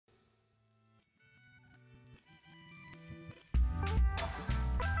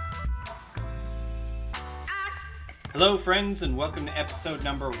Hello, friends, and welcome to episode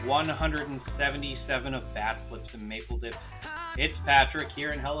number 177 of Bat Flips and Maple Dips. It's Patrick here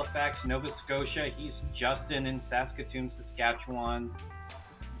in Halifax, Nova Scotia. He's Justin in Saskatoon, Saskatchewan.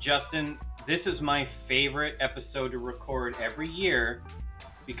 Justin, this is my favorite episode to record every year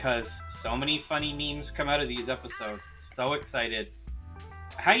because so many funny memes come out of these episodes. So excited.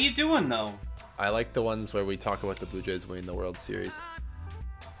 How you doing, though? I like the ones where we talk about the Blue Jays winning the World Series.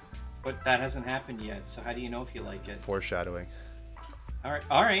 But that hasn't happened yet, so how do you know if you like it? Foreshadowing.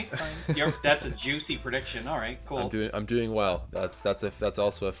 All right, fine. That's a juicy prediction. All right, cool. I'm doing well. That's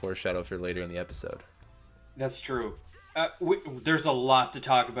also a foreshadow for later in the episode. That's true. There's a lot to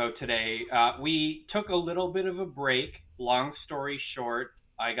talk about today. We took a little bit of a break. Long story short,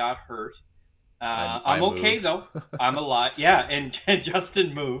 I got hurt. I'm okay though. I'm alive. Yeah, and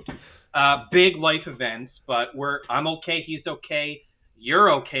Justin moved. Big life events, but I'm okay. He's okay.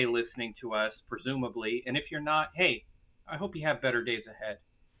 You're okay listening to us, presumably. And if you're not, hey, I hope you have better days ahead.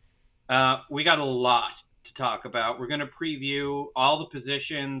 We got a lot to talk about. We're going to preview all the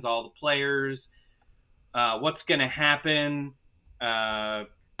positions, all the players, what's going to happen.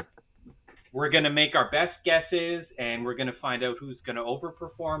 We're going to make our best guesses, and we're going to find out who's going to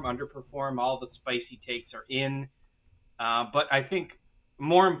overperform, underperform. All the spicy takes are in. But I think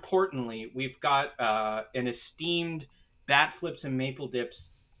more importantly, we've got an esteemed Bat Flips and Maple Dips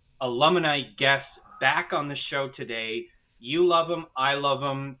alumni guest back on the show today. You love him. I love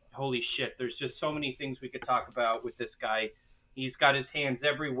him. Holy shit. There's just so many things we could talk about with this guy. He's got his hands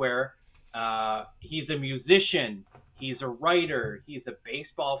everywhere. He's a musician. He's a writer. He's a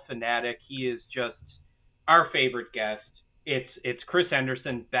baseball fanatic. He is just our favorite guest. It's Chris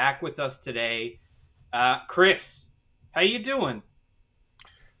Henderson back with us today. Chris, how you doing?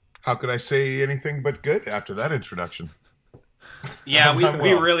 How could I say anything but good after that introduction? Yeah,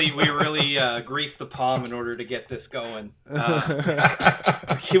 we really greased the palm in order to get this going.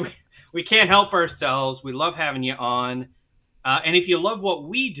 We can't help ourselves. We love having you on. And if you love what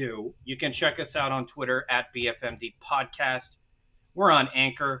we do, you can check us out on Twitter at BFMD Podcast. We're on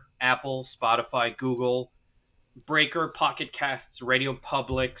Anchor, Apple, Spotify, Google, Breaker, Pocket Casts, Radio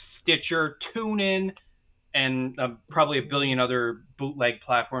Public, Stitcher, TuneIn, and probably a billion other bootleg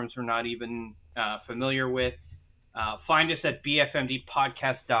platforms we're not even familiar with. Find us at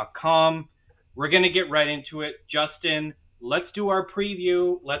bfmdpodcast.com. We're going to get right into it. Justin, let's do our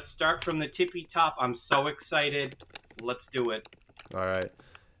preview. Let's start from the tippy top. I'm so excited. Let's do it. All right.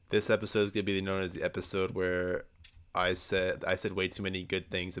 This episode is going to be known as the episode where I said way too many good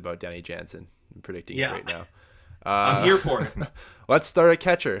things about Danny Jansen. I'm predicting it right now. I'm here for it. Let's start at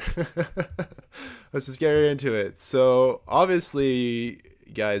catcher. Let's just get right into it. So, obviously,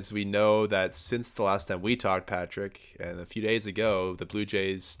 guys, we know that since the last time we talked, Patrick, and a few days ago, the Blue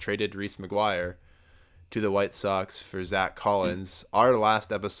Jays traded Reese McGuire to the White Sox for Zach Collins. Our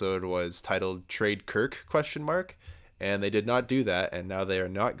last episode was titled Trade Kirk ? And they did not do that, and now they are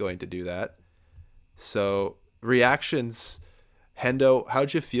not going to do that. So, reactions. Hendo,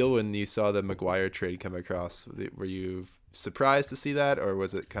 how'd you feel when you saw the McGuire trade come across? Were you surprised to see that, or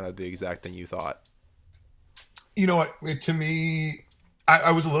was it kind of the exact thing you thought? You know what? To me,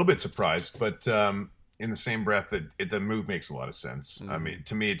 I was a little bit surprised, but in the same breath, the move makes a lot of sense. Mm-hmm. I mean,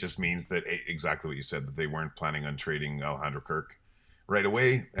 to me, it just means that exactly what you said, that they weren't planning on trading Alejandro Kirk right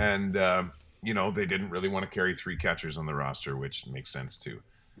away. And, they didn't really want to carry three catchers on the roster, which makes sense too.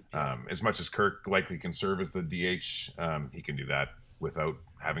 As much as Kirk likely can serve as the DH, he can do that without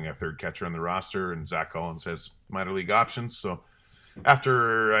having a third catcher on the roster. And Zach Collins has minor league options. So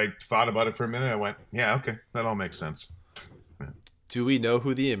after I thought about it for a minute, I went, yeah, okay, that all makes sense. Do we know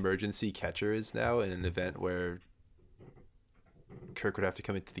who the emergency catcher is now in an event where Kirk would have to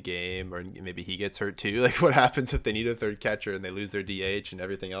come into the game, or maybe he gets hurt too? Like, what happens if they need a third catcher and they lose their DH and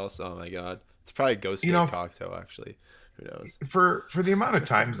everything else? Oh my God. It's probably Ghost Cocteau, actually. Who knows? For the amount of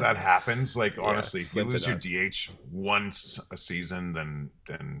times that happens, like, honestly, if you lose your DH once a season, then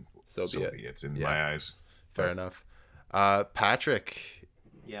so be it in my eyes. Fair enough. Patrick,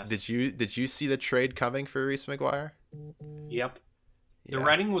 did you see the trade coming for Reese McGuire? Yep. The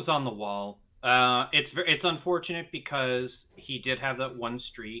writing was on the wall. It's unfortunate because he did have that one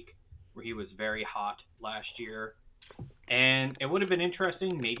streak where he was very hot last year, and it would have been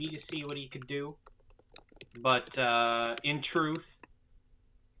interesting maybe to see what he could do. But in truth,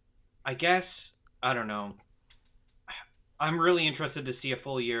 I guess, I don't know. I'm really interested to see a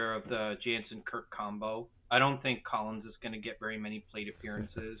full year of the Jansen-Kirk combo. I don't think Collins is going to get very many plate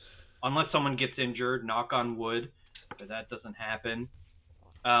appearances unless someone gets injured, knock on wood, but that doesn't happen.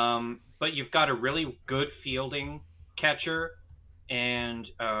 But you've got a really good fielding catcher and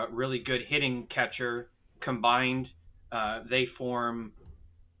a really good hitting catcher combined they form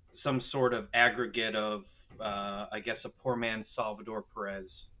some sort of aggregate of, I guess, a poor man's Salvador Perez.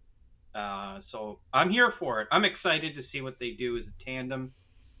 So I'm here for it. I'm excited to see what they do as a tandem.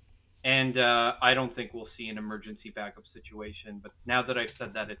 And I don't think we'll see an emergency backup situation. But now that I've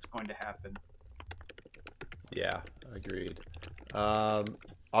said that, it's going to happen. Yeah, agreed.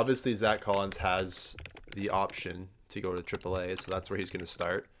 Obviously, Zach Collins has the option to go to AAA, so that's where he's going to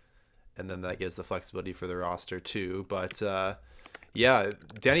start. And then that gives the flexibility for the roster too. But yeah,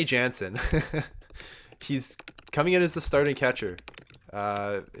 Danny Jansen, he's coming in as the starting catcher.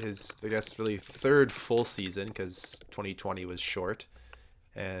 His, I guess, really third full season, because 2020 was short.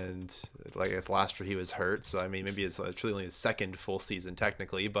 And like, I guess last year he was hurt. So, I mean, maybe it's truly only his second full season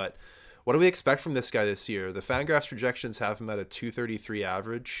technically. But what do we expect from this guy this year? The Fangraphs projections have him at a 233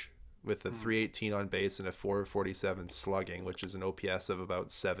 average with a 318 on base and a 447 slugging, which is an OPS of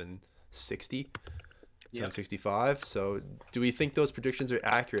about 760, 765. So do we think those predictions are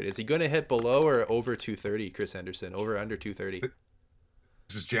accurate? Is he going to hit below or over 230, Chris Henderson? Over or under 230?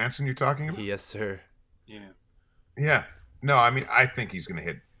 Is this Jansen you're talking about? Yes, sir. Yeah. No, I mean, I think he's going to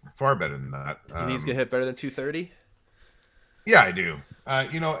hit far better than that. He's going to hit better than 230? Yeah, I do.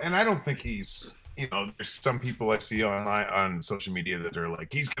 And I don't think he's, there's some people I see on social media that are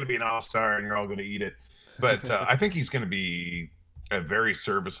like, he's going to be an all-star and you're all going to eat it. But I think he's going to be a very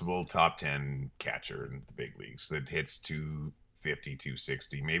serviceable top 10 catcher in the big leagues that hits 250,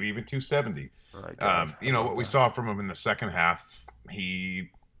 260, maybe even 270. What we saw from him in the second half,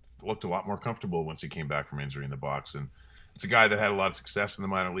 he looked a lot more comfortable once he came back from injury in the box. And it's a guy that had a lot of success in the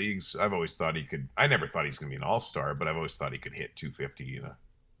minor leagues. I've always thought he could. I never thought he's going to be an all-star, but I've always thought he could hit 250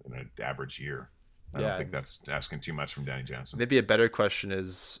 in an average year. I don't think that's asking too much from Danny Jansen. Maybe a better question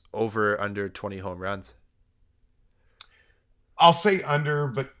is over under 20 home runs. I'll say under,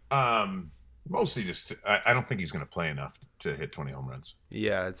 but mostly just I don't think he's going to play enough to hit 20 home runs.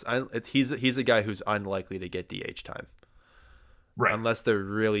 Yeah, he's a guy who's unlikely to get DH time. Right. Unless they're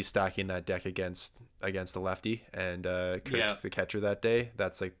really stacking that deck against the lefty and Kirk's the catcher that day.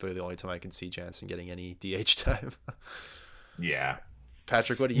 That's like the only time I can see Jansen getting any DH time. Yeah.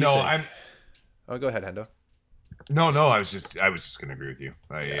 Patrick, what do you think? Oh, go ahead, Hendo. No, I was just going to agree with you.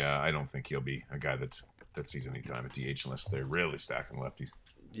 I don't think he'll be a guy that sees any time at DH unless they're really stacking lefties.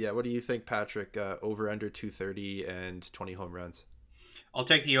 Yeah, what do you think, Patrick? Over under 230 and 20 home runs. I'll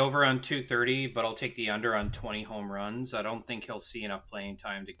take the over on 230, but I'll take the under on 20 home runs. I don't think he'll see enough playing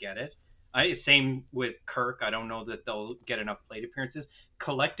time to get it. Same with Kirk. I don't know that they'll get enough plate appearances.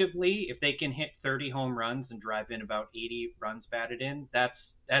 Collectively, if they can hit 30 home runs and drive in about 80 runs batted in, that's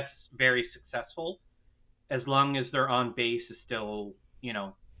very successful, as long as their on base is still,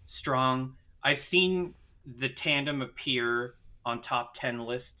 strong. I've seen the tandem appear on top 10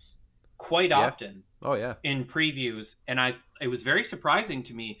 lists quite often. Oh yeah. In previews, and it was very surprising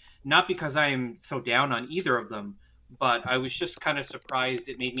to me, not because I am so down on either of them, but I was just kind of surprised.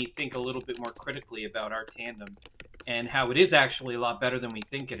 It made me think a little bit more critically about our tandem and how it is actually a lot better than we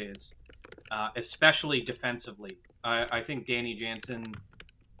think it is, especially defensively. I think Danny Jansen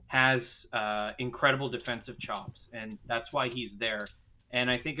has incredible defensive chops, and that's why he's there.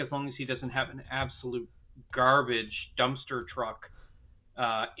 And I think as long as he doesn't have an absolute garbage dumpster truck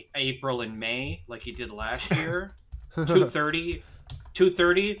April and May like he did last year, 230,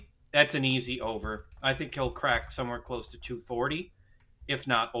 that's an easy over. I think he'll crack somewhere close to 240, if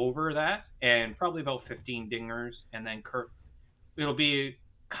not over that, and probably about 15 dingers. And then Kirk, it'll be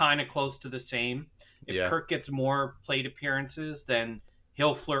kind of close to the same. If Kirk gets more plate appearances, then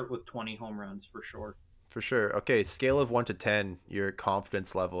he'll flirt with 20 home runs for sure. For sure. Okay, scale of 1 to 10, your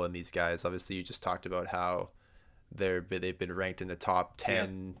confidence level in these guys. Obviously, you just talked about how they've been ranked in the top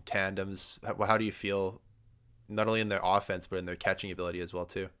 10 tandems. How do you feel, not only in their offense, but in their catching ability as well,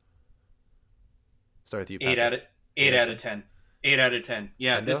 too? Start with you, Patrick. 8 out of 10. 8 out of 10.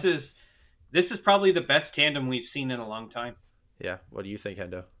 Yeah, Hendo? This is probably the best tandem we've seen in a long time. Yeah. What do you think,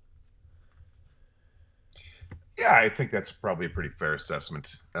 Hendo? Yeah, I think that's probably a pretty fair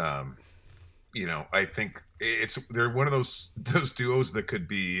assessment. I think they're one of those duos that could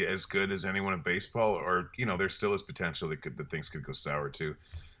be as good as anyone in baseball, or there still is potential that things could go sour too,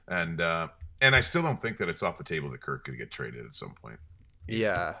 and I still don't think that it's off the table that Kirk could get traded at some point.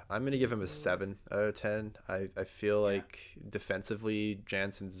 Yeah, I'm gonna give him a 7 out of 10. I feel like defensively,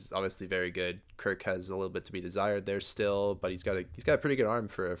 Jansen's obviously very good. Kirk has a little bit to be desired there still, but he's got a pretty good arm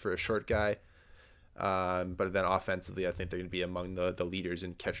for a short guy. But then offensively, I think they're going to be among the leaders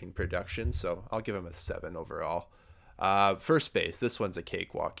in catching production. So I'll give him a 7 overall. First base, this one's a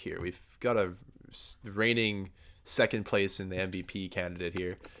cakewalk here. We've got a reigning second place in the MVP candidate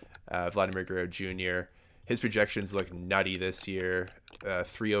here, Vladimir Guerrero Jr. his projections look nutty this year.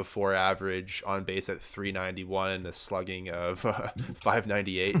 304 average, on base at 391, and a slugging of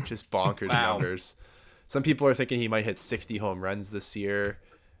 598. Just bonkers numbers. Some people are thinking he might hit 60 home runs this year.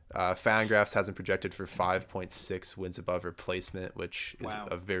 Fangraphs has him projected for 5.6 wins above replacement, which is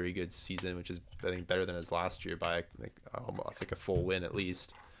a very good season, which is, I think, better than his last year by I think a full win at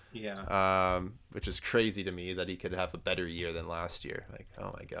least. Yeah. Which is crazy to me that he could have a better year than last year. Like,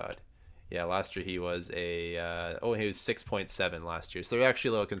 oh my God. Yeah, last year he was he was 6.7 last year. So they're actually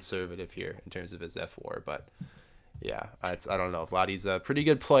a little conservative here in terms of his FWAR. But yeah, I don't know. Vladdy's a pretty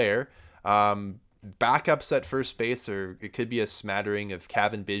good player. Backups at first base, or it could be a smattering of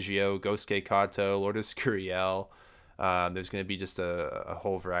Cavan Biggio, Gosuke Kato, Lourdes Gurriel. There's going to be just a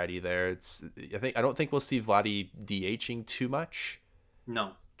whole variety there. I don't think we'll see Vladdy DHing too much.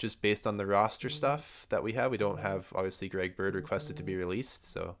 No. Just based on the roster stuff that we have. We don't have, obviously, Greg Bird requested to be released,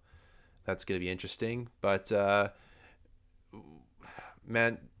 so that's going to be interesting. But,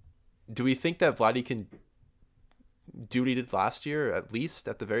 man, do we think that Vladdy can do what he did last year, at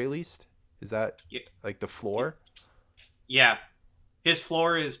the very least? Is that like the floor? Yeah. His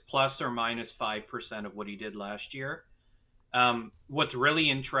floor is plus or minus 5% of what he did last year. What's really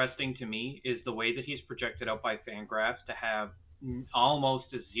interesting to me is the way that he's projected out by Fangraphs to have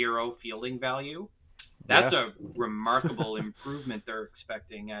almost a 0 fielding value. That's a remarkable improvement they're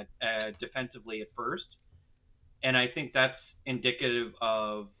expecting at defensively at first. And I think that's indicative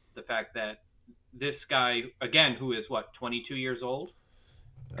of the fact that this guy, again, who is 22 years old?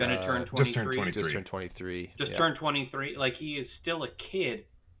 Gonna turn 23. Just turned 23. Turned 23. Like, he is still a kid,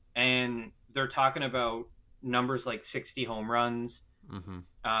 and they're talking about numbers like 60 home runs.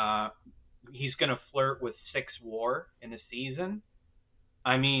 Mm-hmm. He's gonna flirt with 6 WAR in a season.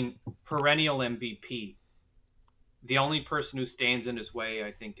 I mean, perennial MVP. The only person who stands in his way,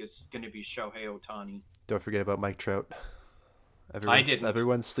 I think, is going to be Shohei Ohtani. Don't forget about Mike Trout.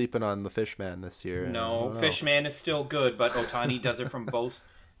 Everyone's sleeping on the Fishman this year. No, Fishman is still good, but Ohtani does it from both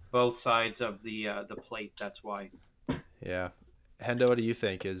sides of the plate. That's why. Yeah, Hendo, what do you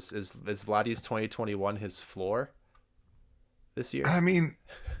think? Is Vladdy's 2021 his floor this year? I mean,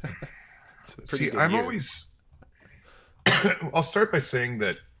 always. I'll start by saying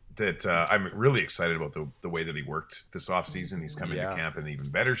that I'm really excited about the way that he worked this offseason. He's coming to camp in even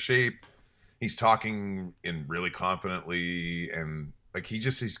better shape. He's talking in really confidently, and like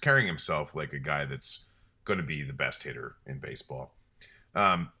he's carrying himself like a guy that's going to be the best hitter in baseball.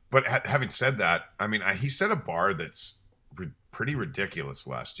 But having said that, I mean, he set a bar that's pretty ridiculous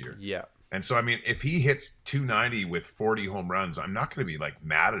last year. Yeah. And so, I mean, if he hits 290 with 40 home runs, I'm not going to be like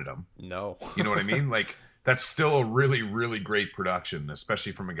mad at him. No. You know what I mean? Like, that's still a really, really great production,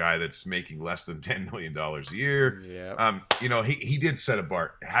 especially from a guy that's making less than $10 million a year. Yeah. He did set a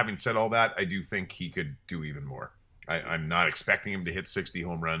bar. Having said all that, I do think he could do even more. I'm not expecting him to hit 60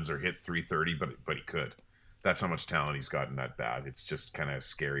 home runs or hit 330, but he could. That's how much talent he's got in that bat. It's just kind of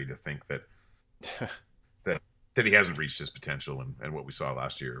scary to think that that he hasn't reached his potential, and what we saw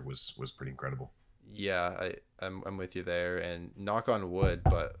last year was pretty incredible. Yeah, I'm with you there, and knock on wood,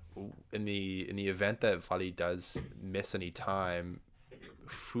 but in the event that Vladdy does miss any time,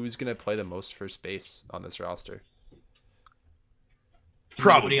 who's gonna play the most first base on this roster?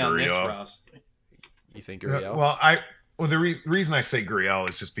 Probably Gurriel. You think Gurriel? The reason I say Gurriel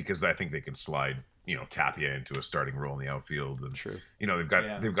is just because I think they can slide, Tapia into a starting role in the outfield, and True.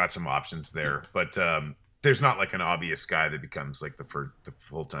 They've got some options there, but there's not like an obvious guy that becomes like the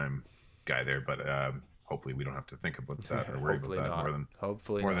full-time guy there, but hopefully we don't have to think about that or worry about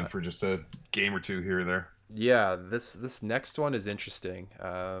that more than for just a game or two here or there. Yeah, this next one is interesting.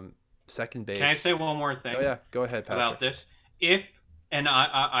 Second base. Can I say one more thing? Oh yeah, go ahead, Patrick. About this.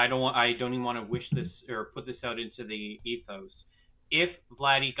 I don't even want to wish this or put this out into the ethos. If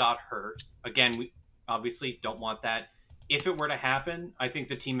Vladdy got hurt, again, we obviously don't want that. If it were to happen, I think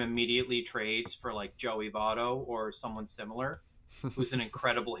the team immediately trades for like Joey Votto or someone similar, who's an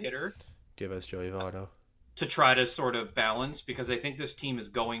incredible hitter. Give us Joey Votto. To try to sort of balance, because I think this team is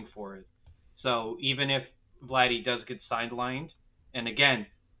going for it. So even if Vladdy does get sidelined, and again,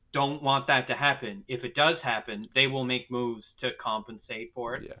 don't want that to happen. If it does happen, they will make moves to compensate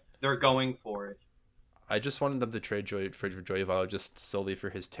for it. Yeah. They're going for it. I just wanted them to trade Joey Votto just solely for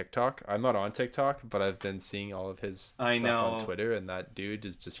his TikTok. I'm not on TikTok, but I've been seeing all of his stuff on Twitter, and that dude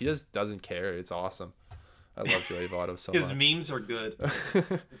is he just doesn't care. It's awesome. I love Joey Votto so much. His memes are good.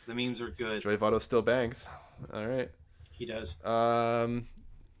 The memes are good. Joey Votto still bangs. All right. He does.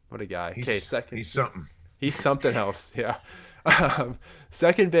 What a guy. Okay, second. He's something. He's something else. Yeah.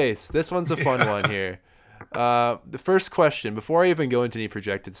 Second base. This one's a fun one here. The first question, before I even go into any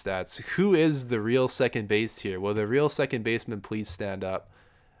projected stats, who is the real second base here? Will the real second baseman please stand up?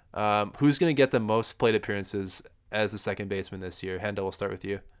 Who's going to get the most plate appearances as the second baseman this year? Hendel, we'll start with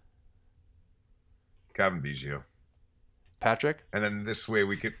you. Cavan Biggio. Patrick? And then this way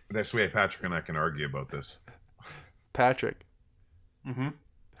Patrick and I can argue about this. Patrick. Mm-hmm.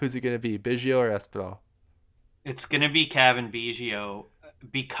 Who's it going to be, Biggio or Espinal? It's going to be Cavan Biggio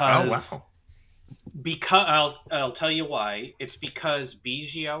because... Oh, wow. Because I'll tell you why. It's because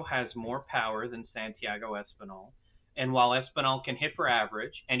Biggio has more power than Santiago Espinal. And while Espinal can hit for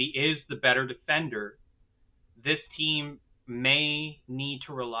average, and he is the better defender, this team may need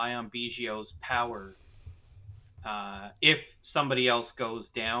to rely on Biggio's power if somebody else goes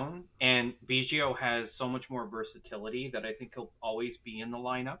down. And Biggio has so much more versatility that I think he'll always be in the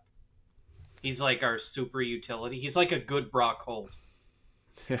lineup. He's like our super utility. He's like a good Brock Holt.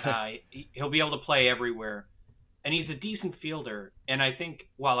 He'll be able to play everywhere. And he's a decent fielder. And I think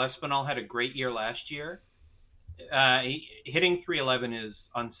while Espinal had a great year last year, hitting 311 is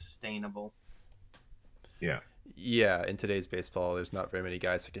unsustainable. Yeah. Yeah, in today's baseball, there's not very many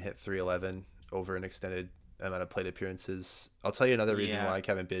guys that can hit 311 over an extended amount of plate appearances. I'll tell you another reason why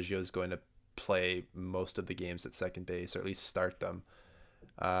Cavan Biggio is going to play most of the games at second base, or at least start them.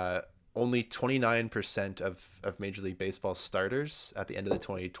 Only 29% of Major League Baseball starters at the end of the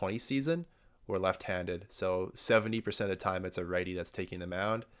 2020 season were left-handed. So 70% of the time it's a righty that's taking the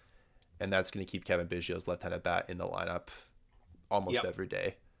mound, and that's going to keep Cavan Biggio's left-handed bat in the lineup almost every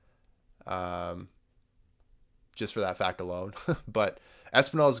day. Just for that fact alone. But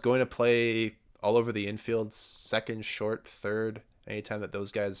Espinal is going to play all over the infield, second, short, third, anytime that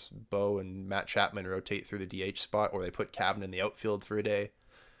those guys, Bo and Matt Chapman, rotate through the DH spot, or they put Cavan in the outfield for a day.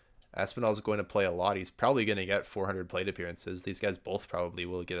 Espinal is going to play a lot. He's probably going to get 400 plate appearances. These guys both probably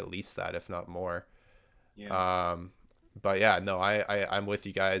will get at least that, if not more. Yeah. But yeah, no, I'm with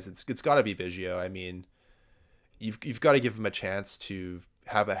you guys. It's got to be Biggio. I mean, you've got to give him a chance to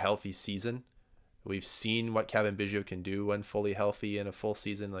have a healthy season. We've seen what Cavan Biggio can do when fully healthy in a full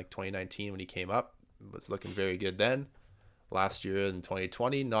season, like 2019 when he came up. It was looking very good then. Last year in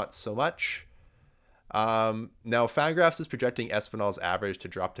 2020, not so much. Now Fangraphs is projecting Espinal's average to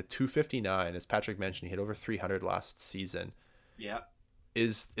drop to 259. As Patrick mentioned, he hit over 300 last season. Yeah.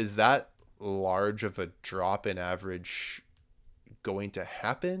 Is that large of a drop in average going to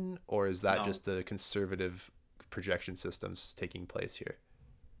happen, or is that just the conservative projection systems taking place here?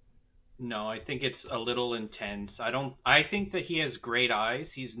 No, I think it's a little intense. I think that he has great eyes.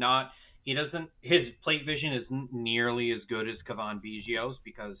 His plate vision isn't nearly as good as Cavan Biggio's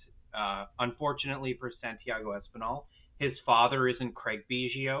because unfortunately for Santiago Espinal, his father isn't Craig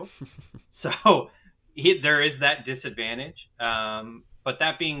Biggio. So there is that disadvantage. But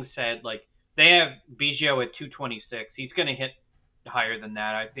that being said, like they have Biggio at 226. He's going to hit higher than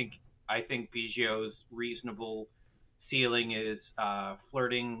that. I think Biggio's reasonable ceiling is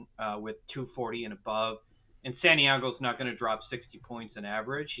flirting with 240 and above. And Santiago's not going to drop 60 points in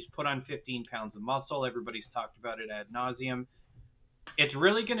average. He's put on 15 pounds of muscle. Everybody's talked about it ad nauseum. It's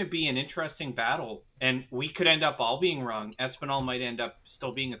really going to be an interesting battle, and we could end up all being wrong. Espinal might end up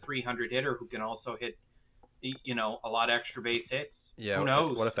still being a 300 hitter who can also hit, a lot of extra base hits. Yeah, who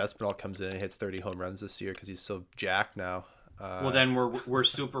knows? What if Espinal comes in and hits 30 home runs this year because he's so jacked now? Well, then we're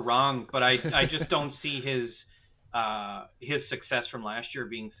super wrong. But I just don't see his success from last year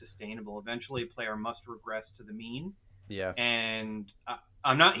being sustainable. Eventually, a player must regress to the mean. Yeah. And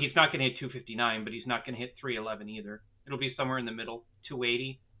he's not going to hit 259, but he's not going to hit 311 either. It'll be somewhere in the middle,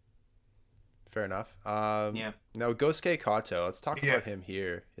 280. Fair enough. Yeah. Now, Gosuke Kato, let's talk about him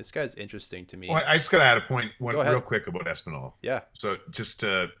here. This guy's interesting to me. Well, I just got to add a point real quick about Espinal. Yeah. So just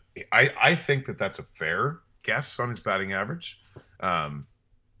I think that's a fair guess on his batting average. And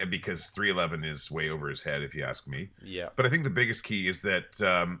because 311 is way over his head, if you ask me. Yeah. But I think the biggest key is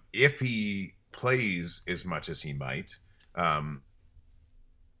that if he plays as much as he might,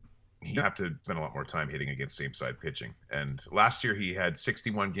 he'd have to spend a lot more time hitting against same side pitching. And last year he had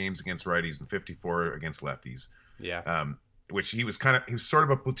 61 games against righties and 54 against lefties. Yeah. Which he was sort of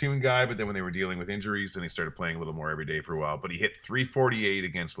a platoon guy, but then when they were dealing with injuries, then he started playing a little more every day for a while. But he hit 348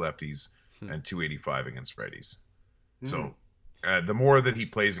 against lefties and 285 against righties. So the more that he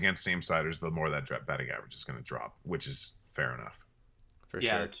plays against same siders, the more that batting average is going to drop, which is fair enough. For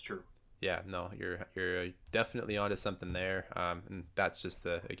sure. Yeah, that's true. Yeah, no, you're definitely onto something there. And that's just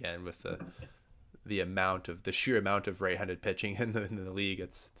with the sheer amount of right-handed pitching in the league.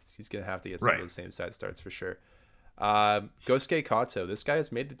 He's gonna have to get some of those same side starts for sure. Gosuke Kato, this guy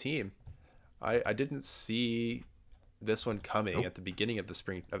has made the team. I didn't see this one coming at the beginning of the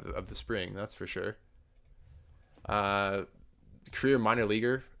spring. That's for sure. Career minor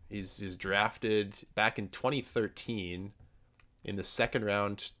leaguer. He's drafted back in 2013 in the second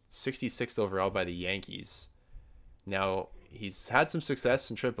round, 66th overall by the Yankees. Now, he's had some success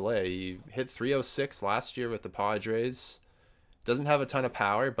in AAA. He hit 306 last year with the Padres. Doesn't have a ton of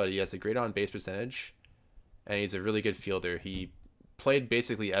power, but he has a great on-base percentage, and he's a really good fielder. He played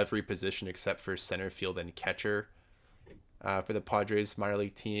basically every position except for center field and catcher for the Padres minor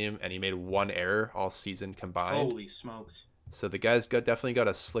league team, and he made one error all season combined. Holy smokes. So the guy's definitely got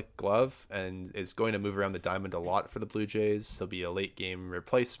a slick glove and is going to move around the diamond a lot for the Blue Jays. He'll be a late game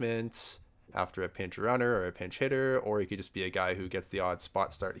replacement after a pinch runner or a pinch hitter, or he could just be a guy who gets the odd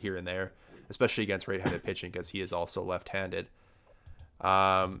spot start here and there, especially against right-handed pitching because he is also left-handed.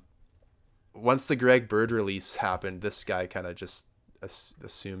 Once the Greg Bird release happened, this guy kind of just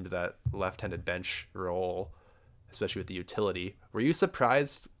assumed that left-handed bench role, especially with the utility. Were you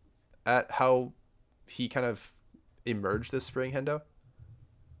surprised at how he kind of emerged this spring, Hendo?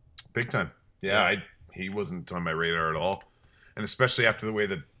 Big time. Yeah, he wasn't on my radar at all. And especially after the way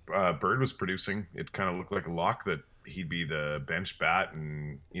that Bird was producing, it kind of looked like a lock that he'd be the bench bat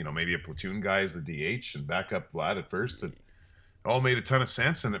and, maybe a platoon guy as the DH and backup Vlad at first. It all made a ton of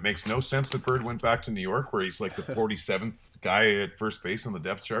sense, and it makes no sense that Bird went back to New York where he's like the 47th guy at first base on the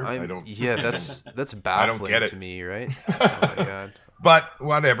depth chart. Yeah, that's baffling get it. to me, right? Oh my God. But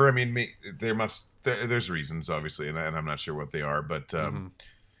whatever. I mean, there's reasons, obviously, and I'm not sure what they are. But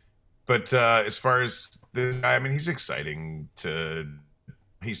as far as this guy, I mean, he's exciting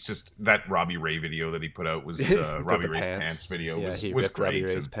he's just that Robbie Ray video that he put out was Robbie Ray's pants video was ripped great.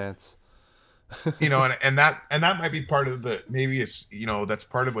 Robbie Ray's pants. And that might be part of maybe it's that's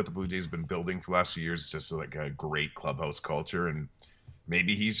part of what the Blue Jays have been building for the last few years. It's just like a great clubhouse culture, and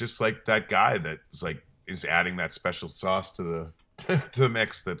maybe he's just like that guy that is adding that special sauce to the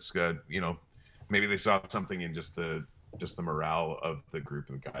mix. That's good. Maybe they saw something in just the morale of the group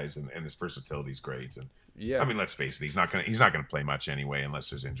of guys, and his versatility is great. And I mean, let's face it, he's not gonna play much anyway unless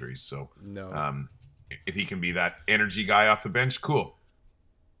there's injuries. So no. If he can be that energy guy off the bench, cool.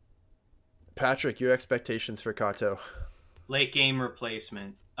 Patrick, your expectations for Kato? Late game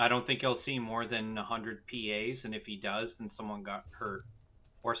replacement. I don't think he'll see more than 100 PAs, and if he does, then someone got hurt,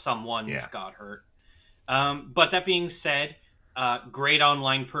 or someone got hurt. But that being said, great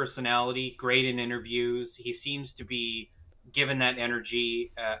online personality, great in interviews. He seems to be given that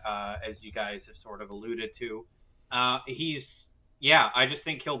energy, as you guys have sort of alluded to. I just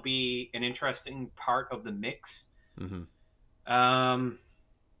think he'll be an interesting part of the mix. Mm-hmm.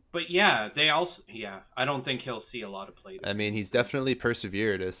 But I don't think he'll see a lot of play. I mean, he's definitely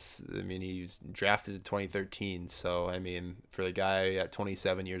persevered. He was drafted in 2013. So, I mean, for the guy at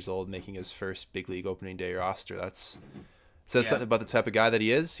 27 years old making his first big league opening day roster, says something about the type of guy that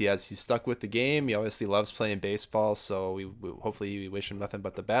he is. He's stuck with the game. He obviously loves playing baseball. So hopefully we wish him nothing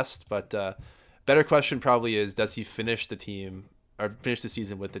but the best. But better question probably is, does he finish the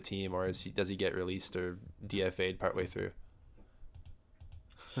season with the team, or does he get released or DFA'd partway through?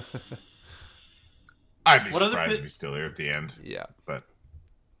 I'd be surprised if he's still here at the end. Yeah. But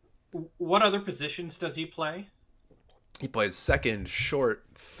what other positions does he play? He plays second, short,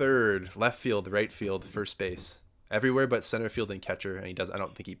 third, left field, right field, first base. Everywhere but center field and catcher, and I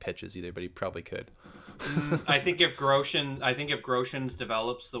don't think he pitches either, but he probably could. I think if Groshans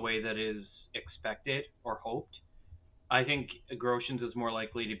develops the way that is expected or hoped, I think Groshans is more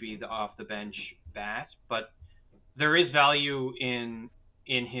likely to be the off the bench bat, but there is value in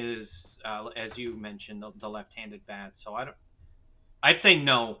his, as you mentioned, the left-handed bat. So I'd say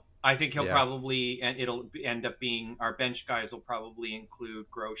no. I think he'll probably, and it'll end up being, our bench guys will probably include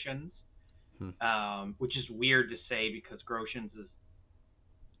Groshans, which is weird to say because Groshans is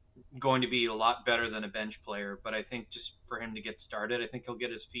going to be a lot better than a bench player. But I think just for him to get started, I think he'll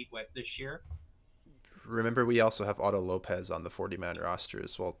get his feet wet this year. Remember, we also have Otto Lopez on the 40-man roster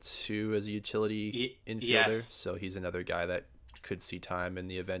as well, too, as a utility infielder. So he's another guy that could see time in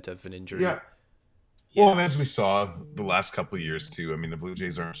the event of an injury. Yeah. Well, and as we saw the last couple of years too, I mean, the Blue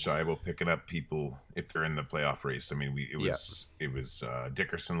Jays aren't shy about picking up people if they're in the playoff race. I mean, it was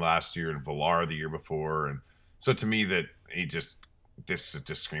Dickerson last year and Villar the year before, and so to me this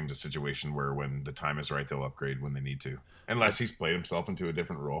just screams a situation where when the time is right, they'll upgrade when they need to, unless he's played himself into a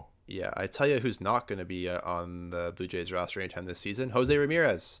different role. Yeah, I tell you, who's not going to be on the Blue Jays roster anytime this season? Jose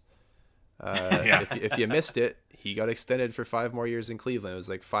Ramirez. If you missed it, he got extended for 5 more years in Cleveland. It was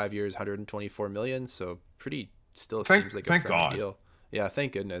like 5 years, $124 million. So seems like a friendly deal. Yeah,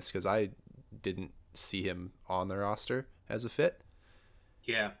 thank goodness, because I didn't see him on the roster as a fit.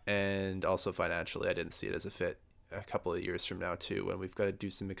 Yeah, and also financially, I didn't see it as a fit a couple of years from now too, when we've got to do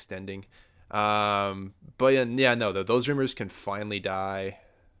some extending. But yeah, no, those rumors can finally die.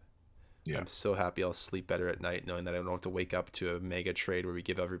 Yeah. I'm so happy I'll sleep better at night knowing that I don't have to wake up to a mega trade where we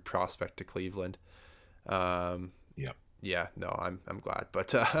give every prospect to Cleveland. Yeah, no, I'm glad.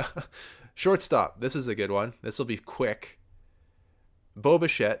 But shortstop, this is a good one. This will be quick. Bo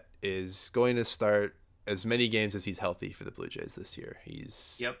Bichette is going to start as many games as he's healthy for the Blue Jays this year.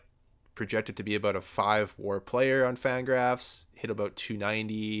 He's projected to be about a 5 WAR player on Fangraphs, hit about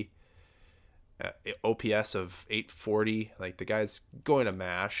 290, OPS of 840. Like, the guy's going to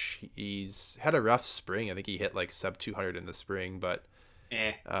mash. He's had a rough spring. I think he hit like sub 200 in the spring, but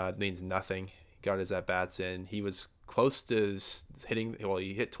means nothing. He got his at bats in. He was close to hitting. Well,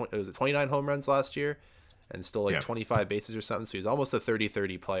 he hit 29 home runs last year, and still like 25 bases or something. So he's almost a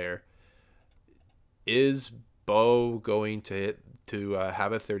 30-30 player. Is Bo going to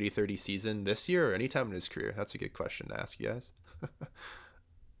have a 30-30 season this year or anytime in his career? That's a good question to ask you guys.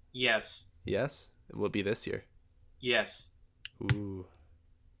 Yes. Yes? It will be this year. Yes. Ooh.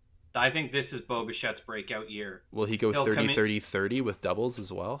 I think this is Bo Bichette's breakout year. Will he go 30-30-30 with doubles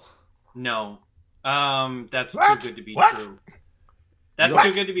as well? No. That's too good to be true. That's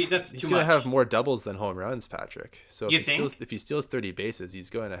too good to be. That's he's too going much. to have more doubles than home runs, Patrick. So if he steals 30 bases, he's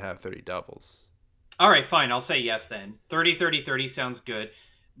going to have 30 doubles. All right, fine. I'll say yes then. 30-30-30 sounds good.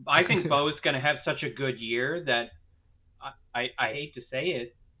 I think Bo's going to have such a good year that I hate to say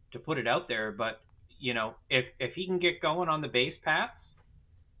it, to put it out there, but you know, if he can get going on the base paths,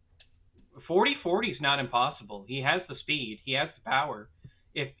 40-40 is not impossible. He has the speed. He has the power.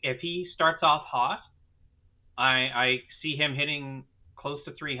 If he starts off hot, I see him hitting close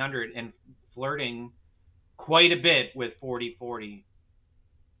to 300 and flirting quite a bit with 40-40.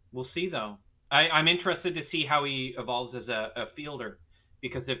 We'll see, though. I'm interested to see how he evolves as a fielder,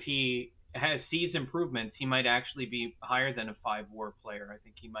 because if he sees improvements, he might actually be higher than a 5 WAR player. I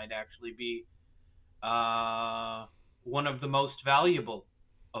think he might actually be one of the most valuable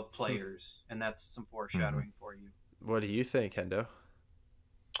of players, and that's some foreshadowing for you. What do you think, Hendo?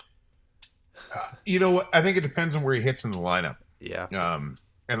 You know what? I think it depends on where he hits in the lineup. Yeah.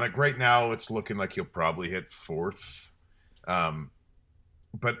 And like right now, it's looking like he'll probably hit 4th.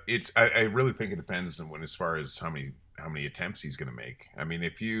 But I really think it depends on as far as how many attempts he's going to make. I mean,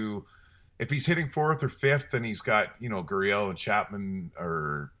 if he's hitting 4th or 5th, and he's got Gurriel and Chapman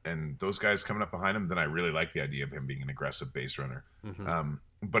and those guys coming up behind him, then I really like the idea of him being an aggressive base runner. Mm-hmm.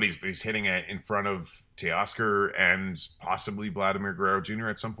 But he's hitting it in front of Teoscar and possibly Vladimir Guerrero Jr.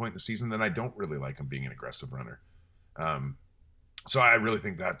 at some point in the season, then I don't really like him being an aggressive runner. So I really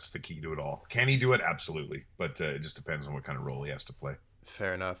think that's the key to it all. Can he do it? Absolutely. But it just depends on what kind of role he has to play.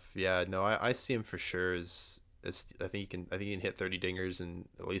 Fair enough. Yeah, no, I see him for sure as I think he can hit 30 dingers and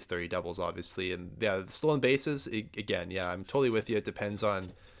at least 30 doubles, obviously. And yeah, the stolen bases, again, yeah, I'm totally with you. It depends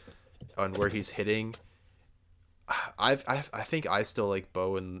on where he's hitting. I think I still like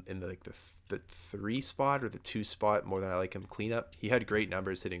Bo in the 3 spot or the 2 spot more than I like him cleanup. He had great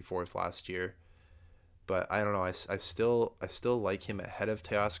numbers hitting 4th last year, but I don't know. I still like him ahead of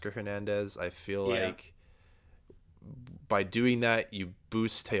Teoscar Hernandez. I feel like by doing that, you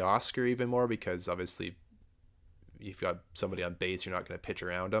boost Teoscar even more, because obviously you've got somebody on base, you're not going to pitch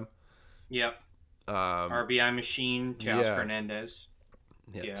around him. Yep. RBI machine, Teoscar Hernandez.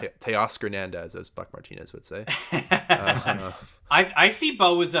 Yeah. Teoscar Hernandez, as Buck Martinez would say. I see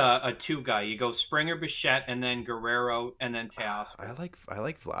Bo as a 2 guy. You go Springer, Bichette, and then Guerrero, and then Teoscar. I like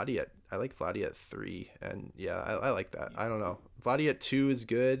Vladdy at 3, and yeah, I like that. I don't know. Vladdy at 2 is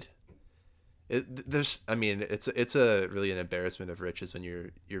good. It's really an embarrassment of riches when you're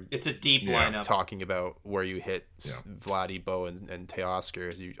it's a deep lineup talking about where you hit Vladdy, Bo, and Teoscar.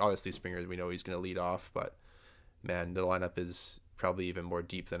 As you obviously Springer, we know he's going to lead off, but man, the lineup is probably even more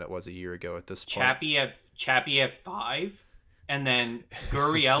deep than it was a year ago at this point. Chappie at 5, and then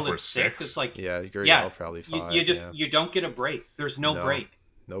Gurriel at 6. It's like Gurriel probably 5. You don't get a break. There's no break.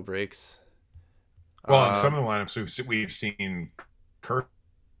 No breaks. Well, in some of the lineups we've seen Kirk.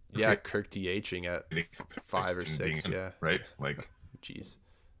 Yeah, Kirk DHing at 5 or 6. Right. Like, jeez.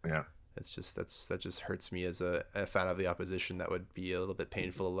 Yeah. It's just that just hurts me as a fan of the opposition. That would be a little bit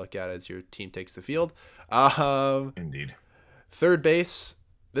painful to look at as your team takes the field. Indeed. Third base.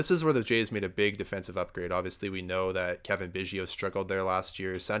 This is where the Jays made a big defensive upgrade. Obviously, we know that Kevin Biggio struggled there last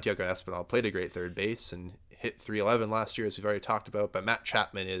year. Santiago Espinal played a great third base and hit 311 last year, as we've already talked about. But Matt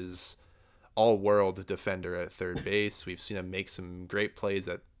Chapman is all-world defender at third base. We've seen him make some great plays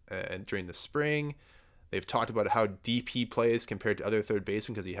during the spring. They've talked about how deep he plays compared to other third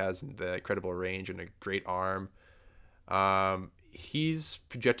basemen because he has the incredible range and a great arm. he's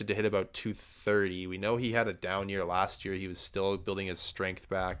projected to hit about 230. We know he had a down year last year. He was still building his strength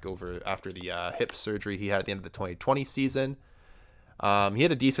back after the hip surgery he had at the end of the 2020 season. He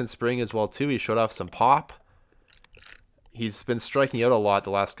had a decent spring as well too. He showed off some pop. He's been striking out a lot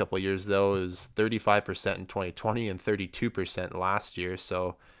the last couple of years though. It was 35% in 2020 and 32% last year.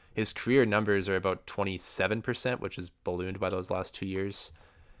 So his career numbers are about 27%, which is ballooned by those last 2 years.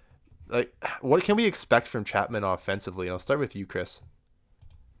 Like, what can we expect from Chapman offensively? And I'll start with you, Chris.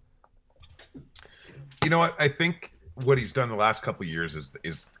 You know what? I think what he's done the last couple of years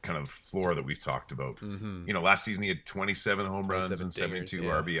is kind of the floor that we've talked about. Mm-hmm. You know, last season he had 27 home runs and 72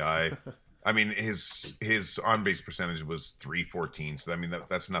 RBI. I mean, his on base percentage was .314. So I mean,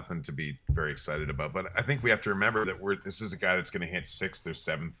 that's nothing to be very excited about. But I think we have to remember that this is a guy that's going to hit 6th or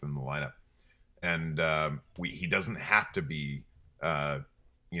 7th in the lineup, and he doesn't have to be a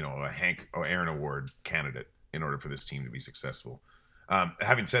Hank or Aaron Award candidate in order for this team to be successful.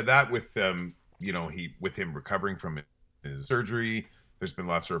 Having said that, with him recovering from his surgery, there's been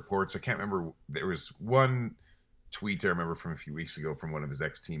lots of reports. I can't remember. There was one tweet I remember from a few weeks ago from one of his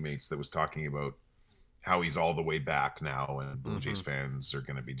ex-teammates that was talking about how he's all the way back now, and Blue Jays fans are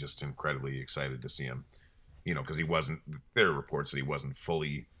going to be just incredibly excited to see him. You know, because there are reports that he wasn't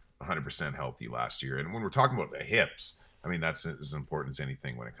fully 100% healthy last year. And when we're talking about the hips, I mean, that's as important as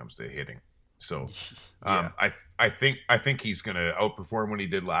anything when it comes to hitting. So I think he's going to outperform what he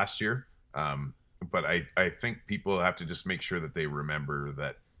did last year. But I think people have to just make sure that they remember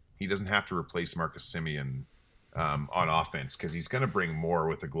that he doesn't have to replace Marcus Semien on offense, because he's going to bring more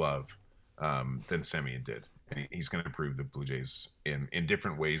with a glove than Semien did. And he's going to improve the Blue Jays in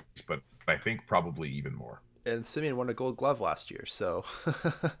different ways, but I think probably even more. And Semien won a Gold Glove last year, so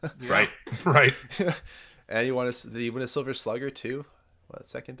right. And did he win a Silver Slugger too? What,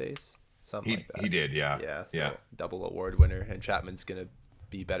 second base? Something like that. He did, yeah. Yeah, so yeah. Double award winner, and Chapman's gonna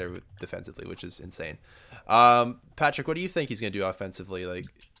be better defensively, which is insane. Patrick, what do you think he's gonna do offensively? Like,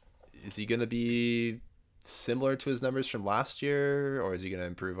 is he gonna be similar to his numbers from last year, or is he gonna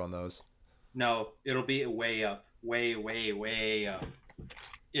improve on those? No, it'll be way up, way up.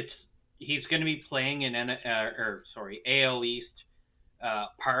 He's going to be playing in AL East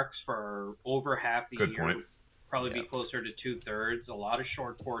parks for over half the Good year. Point. Probably be closer to 2/3. A lot of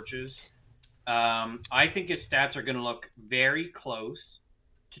short porches. I think his stats are going to look very close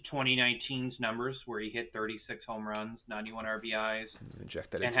to 2019's numbers, where he hit 36 home runs, 91 RBIs.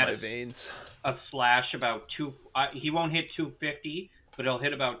 Inject that into my veins. A slash about he won't hit 250, but he'll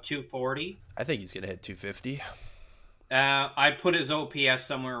hit about 240. I think he's going to hit 250. I put his OPS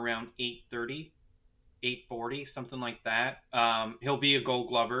somewhere around 830, 840, something like that. He'll be a Gold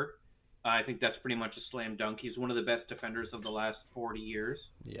Glover. I think that's pretty much a slam dunk. He's one of the best defenders of the last 40 years.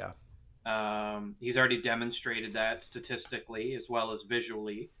 Yeah. He's already demonstrated that statistically as well as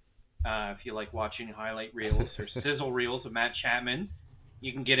visually. If you like watching highlight reels or sizzle reels of Matt Chapman,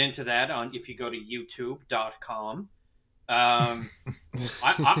 you can get into that if you go to youtube.com.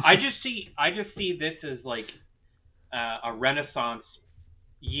 I just see this as like a renaissance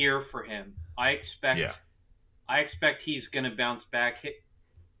year for him. I expect he's going to bounce back, hit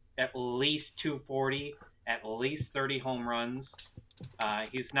at least 240, at least 30 home runs.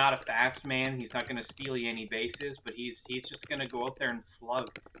 He's not a fast man. He's not going to steal you any bases, but he's just going to go out there and slug.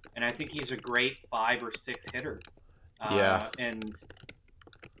 And I think he's a great 5 or 6 hitter. And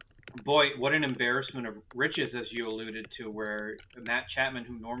boy, what an embarrassment of riches, as you alluded to, where Matt Chapman,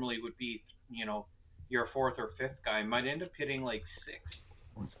 who normally would be, your 4th or 5th guy, might end up hitting like 6th.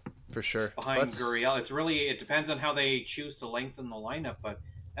 For sure. Behind Gurriel. It depends on how they choose to lengthen the lineup, but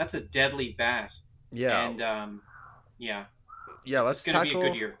that's a deadly bat. Yeah. And let's be a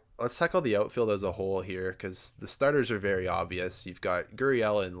good year. Let's tackle the outfield as a whole here, because the starters are very obvious. You've got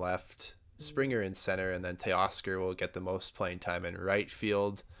Gurriel in left, Springer in center, and then Teoscar will get the most playing time in right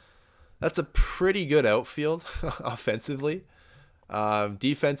field. That's a pretty good outfield offensively.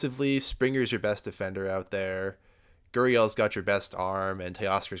 Defensively, Springer's your best defender out there. Gurriel's got your best arm, and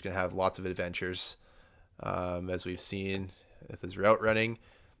Teoscar's going to have lots of adventures, as we've seen with his route running.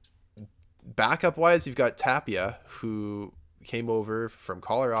 Backup-wise, you've got Tapia, who came over from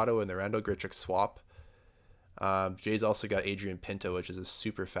Colorado in the Randall Grichuk swap. Jay's also got Adrian Pinto, which is a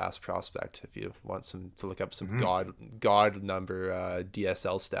super fast prospect. If you want to look up some god number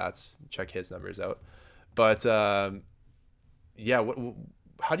DSL stats, check his numbers out. But how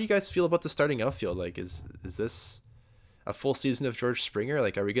do you guys feel about the starting outfield? Like, is this a full season of George Springer?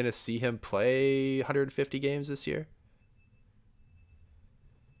 Like, are we going to see him play 150 games this year?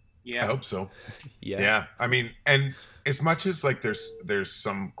 Yeah, I hope so. Yeah. I mean, and as much as like there's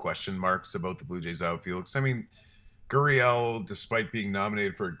some question marks about the Blue Jays outfield, 'cause I mean, Gurriel, despite being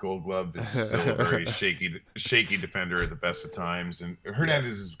nominated for a Gold Glove, is still a very shaky defender at the best of times. And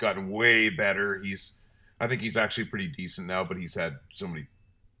Hernandez has gotten way better. I think he's actually pretty decent now, but he's had so many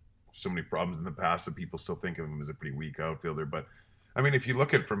problems in the past that people still think of him as a pretty weak outfielder. But I mean, if you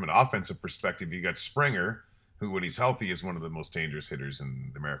look at it from an offensive perspective, you got Springer, who, when he's healthy, is one of the most dangerous hitters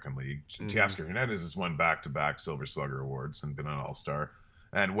in the American League. Teoscar Hernandez has won back-to-back Silver Slugger awards and been an All-Star.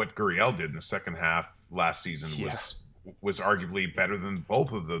 And what Gurriel did in the second half last season was arguably better than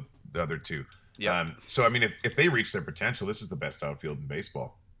both of the other two. Yeah. So I mean, if they reach their potential, this is the best outfield in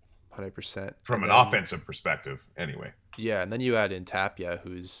baseball. 100%. From an offensive perspective, anyway. Yeah, and then you add in Tapia,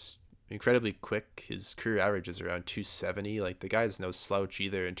 who's incredibly quick. His career average is around 270. Like, the guy's no slouch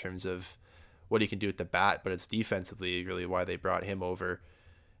either in terms of what he can do with the bat, but it's defensively really why they brought him over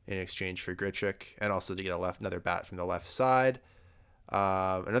in exchange for Grichuk, and also to get another bat from the left side.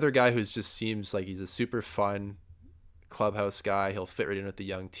 Another guy who just seems like he's a super fun clubhouse guy. He'll fit right in with the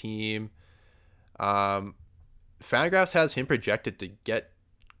young team. Fangraphs has him projected to get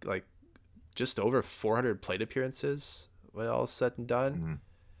like just over 400 plate appearances when all is said and done. Mm-hmm.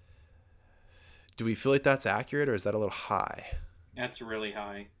 Do we feel like that's accurate, or is that a little high? That's really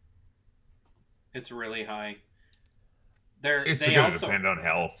high. It's really high. It's going to depend on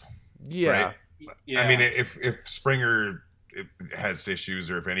health. Yeah. Right? Yeah. I mean, if Springer has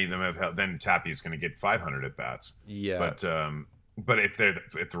issues, or if any of them have health, then Tapia's going to get 500 at bats. Yeah. But if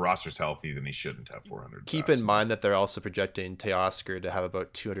the roster's healthy, then he shouldn't have 400. Keep in mind that they're also projecting Teoscar to have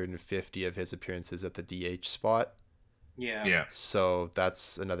about 250 of his appearances at the DH spot. Yeah. Yeah. So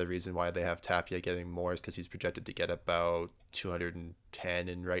that's another reason why they have Tapia getting more, is because he's projected to get about 210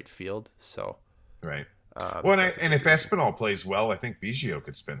 in right field. So. Right. Well, and if Espinal plays well, I think Biggio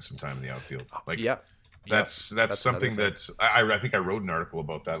could spend some time in the outfield. Like, yeah. That's something that I think I wrote an article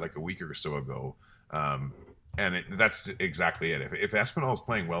about that like a week or so ago. And that's exactly it. If Espinal is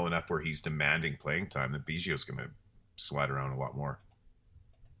playing well enough where he's demanding playing time, then Biggio's going to slide around a lot more.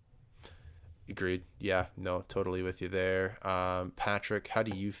 Agreed. Yeah, no, totally with you there. Patrick, how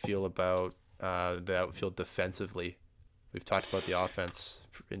do you feel about the outfield defensively? We've talked about the offense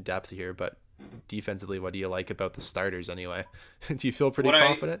in depth here, but defensively, what do you like about the starters anyway? Do you feel pretty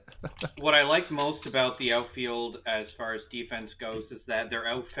confident? What I like most about the outfield as far as defense goes is that their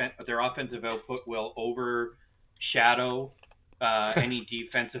offensive output will overshadow any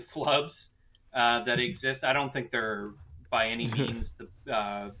defensive flubs that exist. I don't think they're by any means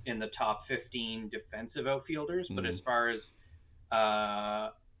in the top 15 defensive outfielders, but as far as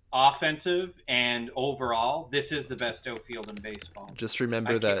offensive and overall, this is the best outfield in baseball. Just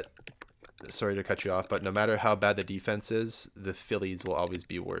remember that. Sorry to cut you off, but no matter how bad the defense is, the Phillies will always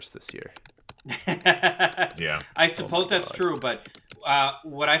be worse this year. Yeah. I suppose that's true, but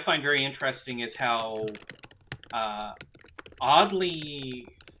what I find very interesting is how oddly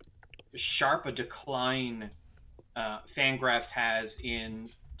sharp a decline Fangraphs has in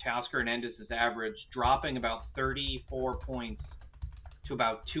Teoscar Hernandez's average, dropping about 34 points to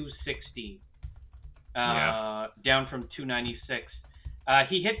about 260, down from 296.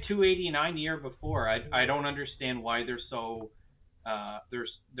 He hit 289 the year before. I don't understand why they're so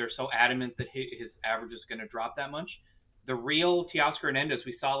adamant that his average is going to drop that much. The real Teoscar Hernandez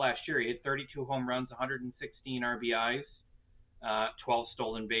we saw last year, he hit 32 home runs, 116 RBIs, 12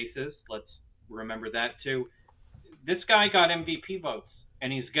 stolen bases. Let's remember that too. This guy got MVP votes,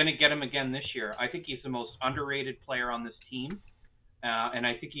 and he's going to get them again this year. I think he's the most underrated player on this team. And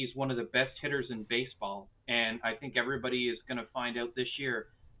I think he's one of the best hitters in baseball. And I think everybody is going to find out this year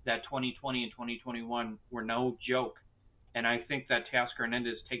that 2020 and 2021 were no joke. And I think that Teoscar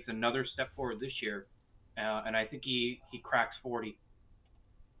Hernandez takes another step forward this year. And I think he cracks 40.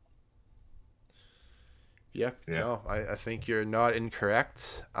 Yeah. No, I think you're not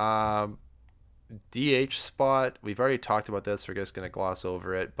incorrect. DH spot, we've already talked about this. We're just going to gloss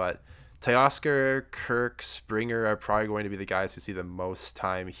over it. But Teoscar, Kirk, Springer are probably going to be the guys who see the most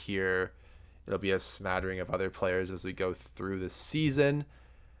time here. It'll be a smattering of other players as we go through the season.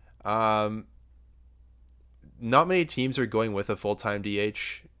 Not many teams are going with a full-time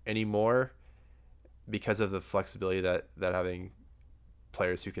DH anymore because of the flexibility that having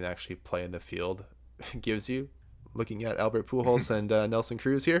players who can actually play in the field gives you. Looking at Albert Pujols and Nelson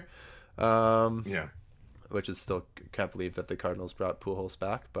Cruz here. Which is still, can't believe that the Cardinals brought Pujols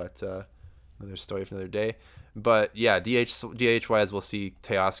back, but another story for another day. But yeah, DH wise, we'll see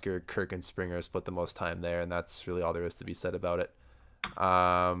Teoscar, Kirk, and Springer split the most time there, and that's really all there is to be said about it.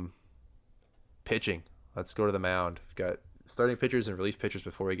 Pitching, let's go to the mound. We've got starting pitchers and relief pitchers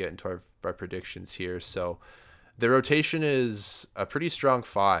before we get into our predictions here. So The rotation is a pretty strong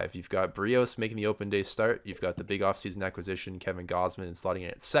 5. You've got Brios making the open day start. You've got the big offseason acquisition, Kevin Gausman, and slotting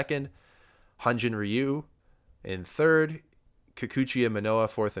in at second. Hyunjin Ryu in third. Kikuchi and Manoah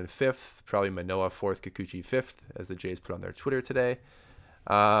fourth and fifth. Probably Manoah fourth, Kikuchi fifth, as the Jays put on their Twitter today.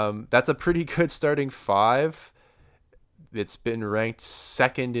 That's a pretty good starting 5. It's been ranked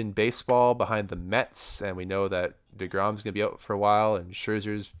second in baseball behind the Mets, and we know that DeGrom's going to be out for a while, and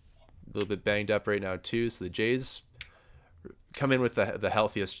Scherzer's a little bit banged up right now too. So the Jays come in with the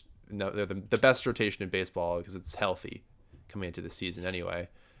healthiest, no, they're the best rotation in baseball because it's healthy coming into the season anyway.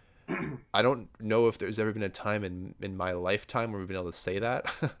 I don't know if there's ever been a time in my lifetime where we've been able to say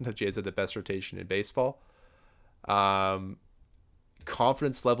that the Jays are the best rotation in baseball.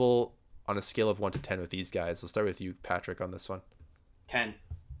 Confidence level on a scale of 1 to 10 with these guys. I'll start with you, Patrick, on this one. 10.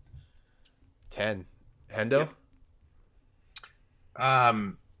 10. Hendo?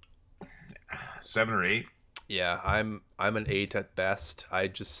 Yep. 7 or 8. Yeah, I'm an 8 at best. I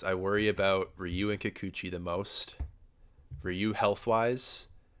worry about Ryu and Kikuchi the most. Ryu health wise,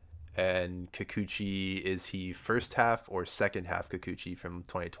 and Kikuchi, is he first half or second half Kikuchi from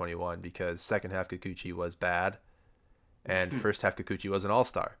 2021? Because second half Kikuchi was bad, and first half Kikuchi was an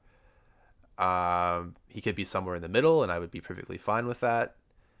all-star. He could be somewhere in the middle, and I would be perfectly fine with that.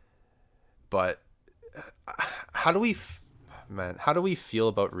 But how do we feel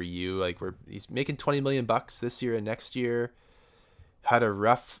about Ryu? Like, he's making $20 million this year and next year. Had a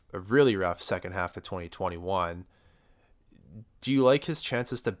really rough second half of 2021. Do you like his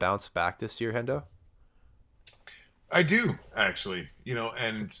chances to bounce back this year, Hendo? I do, actually.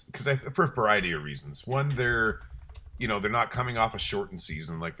 And because for a variety of reasons. One, they're not coming off a shortened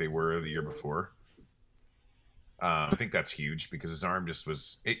season like they were the year before. I think that's huge because his arm just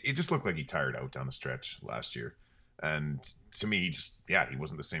it just looked like he tired out down the stretch last year. And to me, he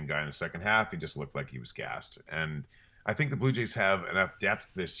wasn't the same guy in the second half. He just looked like he was gassed. And I think the Blue Jays have enough depth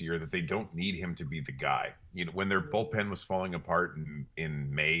this year that they don't need him to be the guy. When their bullpen was falling apart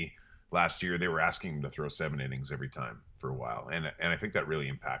in May last year, they were asking him to throw 7 innings every time for a while. And I think that really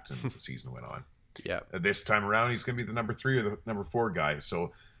impacted him as the season went on. Yeah. This time around, he's going to be the number 3 or the number 4 guy.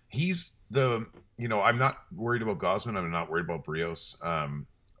 So he's I'm not worried about Gausman. I'm not worried about Brios. And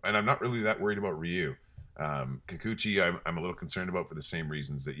I'm not really that worried about Ryu. Kikuchi, I'm a little concerned about for the same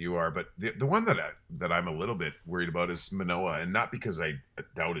reasons that you are. But the one that I'm a little bit worried about is Manoah. And not because I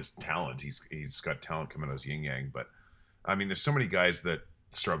doubt his talent. He's got talent coming out of his yin yang. But, I mean, there's so many guys that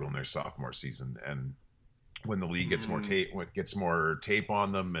struggle in their sophomore season. And when the league gets more tape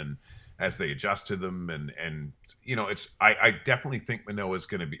on them, and as they adjust to them, and I definitely think Manoah is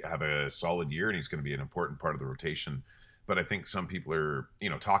going to have a solid year, and he's going to be an important part of the rotation. But I think some people are,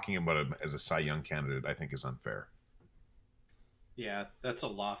 talking about him as a Cy Young candidate, I think is unfair. Yeah, that's a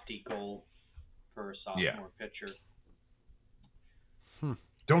lofty goal for a sophomore pitcher.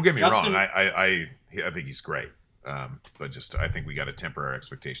 Don't get me wrong. I think he's great. But I think we got to temper our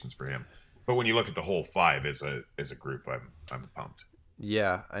expectations for him. But when you look at the whole 5 as a group, I'm pumped.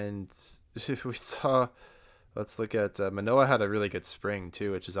 Yeah, and we saw. Let's look at Manoah had a really good spring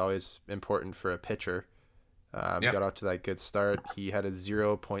too, which is always important for a pitcher. Got off to that good start. He had a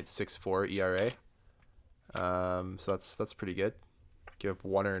 0.64 ERA. So that's pretty good. Give up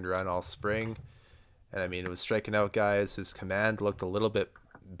 1 earned run all spring. And I mean, it was striking out guys. His command looked a little bit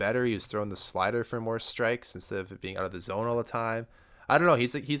better. He was throwing the slider for more strikes instead of it being out of the zone all the time. I don't know.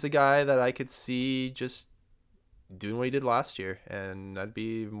 He's a guy that I could see just doing what he did last year, and I'd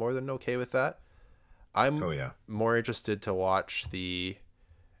be more than okay with that. I'm more interested to watch the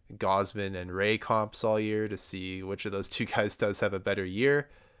Gausman and Ray comps all year to see which of those two guys does have a better year.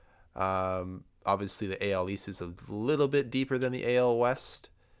 Obviously, the AL East is a little bit deeper than the AL West,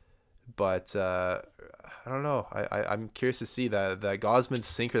 but I don't know. I'm curious to see that Gausman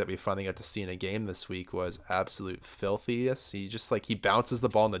sinker that we finally got to see in a game this week was absolute filthiness. He bounces the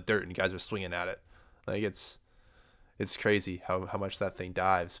ball in the dirt and guys are swinging at it. Like it's crazy how much that thing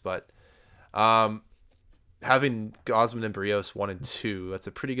dives. But having Gausman and Brios 1 and 2, that's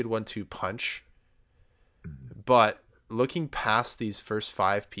a pretty good 1-2 punch. But looking past these first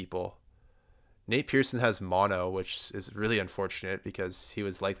 5 people, Nate Pearson has mono, which is really unfortunate because he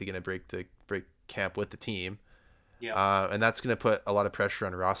was likely going to break camp with the team. Yeah. And that's going to put a lot of pressure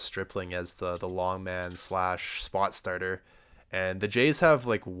on Ross Stripling as the long man / spot starter. And the Jays have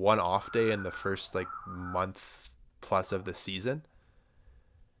like 1 off day in the first month plus of the season.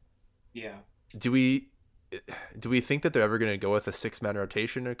 Yeah. Do we think that they're ever going to go with a 6-man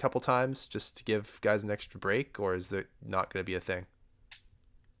rotation a couple times just to give guys an extra break, or is it not going to be a thing?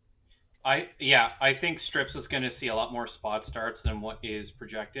 I think Strips is going to see a lot more spot starts than what is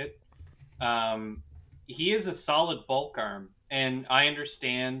projected. he is a solid bulk arm, and I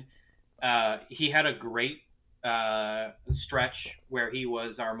understand he had a great stretch where he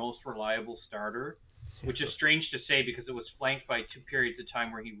was our most reliable starter, which is strange to say because it was flanked by 2 periods of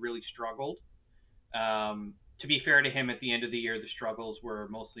time where he really struggled. To be fair to him, at the end of the year, the struggles were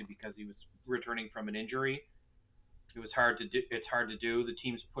mostly because he was returning from an injury. It was hard to do. It's hard to do. The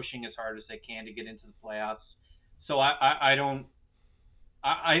team's pushing as hard as they can to get into the playoffs. So I don't.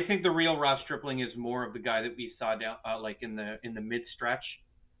 I think the real Ross Stripling is more of the guy that we saw down like in the mid stretch,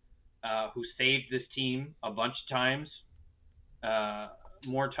 who saved this team a bunch of times,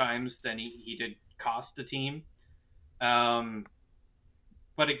 more times than he did cost the team.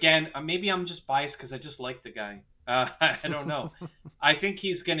 But again, maybe I'm just biased because I just like the guy. I don't know. I think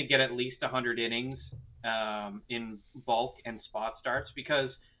he's going to get at least 100 innings in bulk and spot starts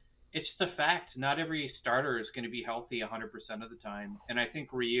because it's just a fact. Not every starter is going to be healthy 100% of the time. And I think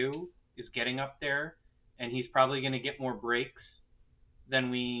Ryu is getting up there, and he's probably going to get more breaks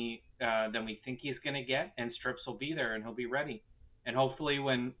than we think he's going to get. And Strips will be there, and he'll be ready. And hopefully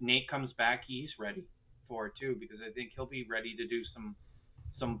when Nate comes back, he's ready for it too, because I think he'll be ready to do some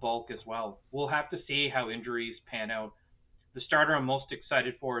bulk as well. We'll have to see how injuries pan out. The starter I'm most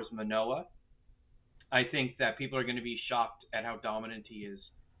excited for is Manoah. I think that people are going to be shocked at how dominant he is.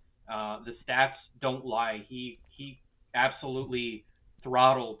 The stats don't lie. He absolutely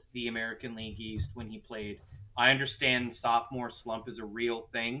throttled the American League East when he played. I understand sophomore slump is a real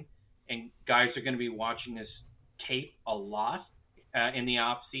thing, and guys are going to be watching this tape a lot in the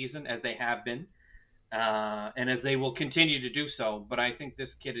off season, as they have been, and as they will continue to do so. But I think this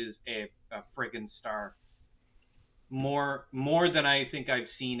kid is a friggin' star. More than I think I've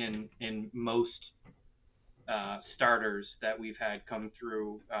seen in most starters that we've had come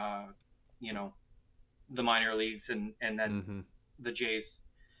through, the minor leagues and then the Jays.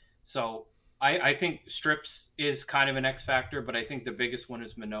 So I think Strips is kind of an X factor, but I think the biggest one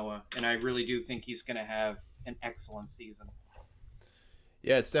is Manoah, and I really do think he's going to have an excellent season.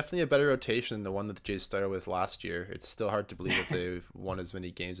 Yeah, it's definitely a better rotation than the one that the Jays started with last year. It's still hard to believe that they won as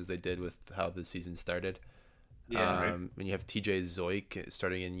many games as they did with how the season started. Yeah, when you have TJ Zoik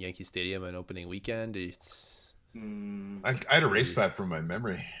starting in Yankee Stadium on opening weekend, it's I'd erase that from my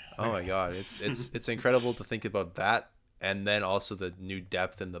memory. Oh my god, it's incredible to think about that, and then also the new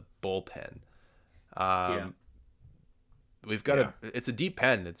depth in the bullpen. We've got it's a deep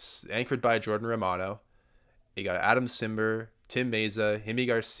pen. It's anchored by Jordan Romano. You got Adam Cimber, Tim Meza, Jimmy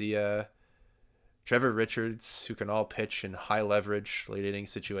Garcia, Trevor Richards, who can all pitch in high leverage late inning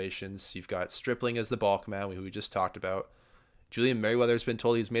situations. You've got Stripling as the bulk man, who we just talked about. Julian Merriweather's been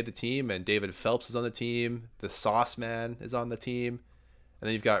told he's made the team, and David Phelps is on the team. The Sauce Man is on the team. And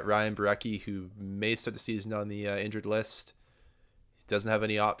then you've got Ryan Barecki, who may start the season on the injured list. He doesn't have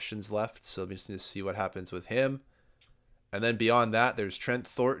any options left, so I'm just going to see what happens with him. And then beyond that, there's Trent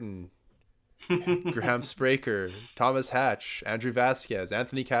Thornton, Graham Spraker, Thomas Hatch, Andrew Vasquez,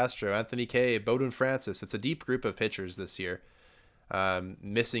 Anthony Castro, Anthony Kay, Bowden Francis. It's a deep group of pitchers this year.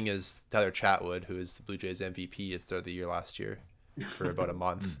 Missing is Tyler Chatwood, who is the Blue Jays MVP at the start of the year last year for about a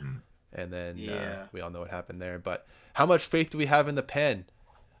month. And then we all know what happened there. But how much faith do we have in the pen?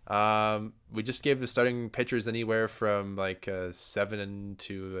 We just gave the starting pitchers anywhere from like a 7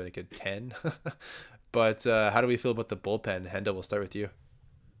 to like a 10. But how do we feel about the bullpen? Hendo, we'll start with you.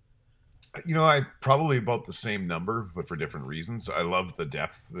 I probably about the same number, but for different reasons. I love the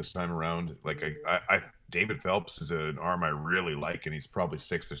depth this time around. Like I David Phelps is an arm I really like, and he's probably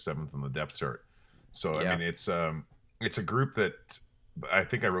 6th or 7th on the depth chart. So I mean, it's a group that I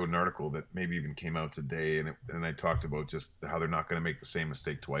think I wrote an article that maybe even came out today, and I talked about just how they're not going to make the same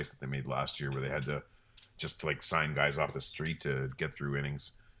mistake twice that they made last year, where they had to just like sign guys off the street to get through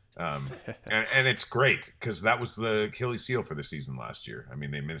innings. And it's great because that was the Achilles heel for the season last year. I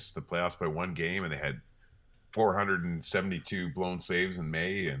mean, they missed the playoffs by one game, and they had 472 blown saves in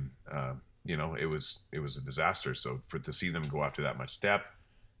May, and it was a disaster. So to see them go after that much depth,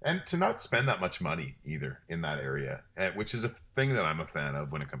 and to not spend that much money either in that area, which is a thing that I'm a fan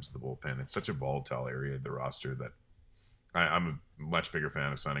of when it comes to the bullpen. It's such a volatile area of the roster that I'm a much bigger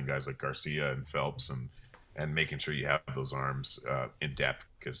fan of signing guys like Garcia and Phelps and making sure you have those arms in depth,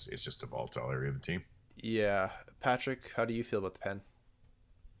 because it's just a volatile area of the team. Yeah. Patrick, how do you feel about the pen?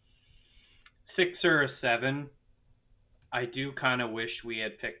 6 or a 7. I do kind of wish we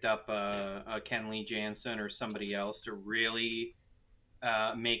had picked up a Kenley Jansen or somebody else to really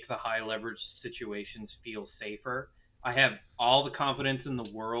make the high leverage situations feel safer. I have all the confidence in the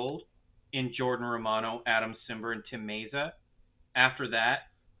world in Jordan Romano, Adam Cimber, and Tim Meza. After that,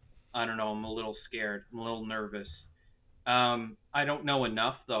 I don't know, I'm a little scared. I'm a little nervous. I don't know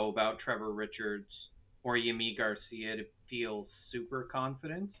enough, though, about Trevor Richards or Yami Garcia to feel super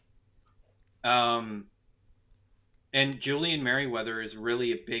confident. And Julian Merryweather is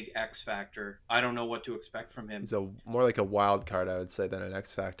really a big X factor. I don't know what to expect from him. He's more like a wild card, I would say, than an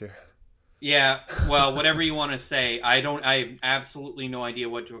X factor. Yeah, well, whatever you want to say. I have absolutely no idea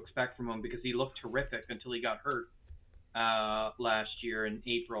what to expect from him because he looked terrific until he got hurt last year in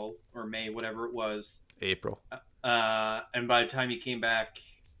April or May, whatever it was. April. And by the time he came back,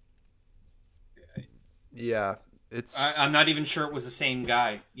 yeah, I'm not even sure it was the same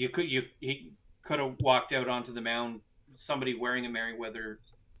guy. He could have walked out onto the mound, somebody wearing a Merryweather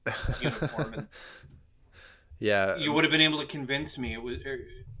uniform, and yeah, you would have been able to convince me. It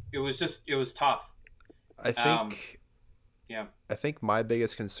was tough. I think my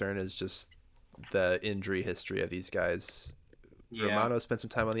biggest concern is just the injury history of these guys. Yeah. Romano spent some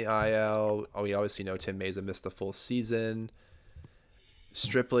time on the IL. We obviously know Tim Meza missed the full season.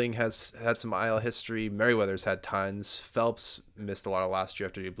 Stripling has had some IL history. Merryweather's had tons. Phelps missed a lot of last year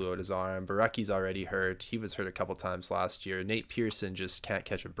after he blew out his arm. Barecki's already hurt. He was hurt a couple times last year. Nate Pearson just can't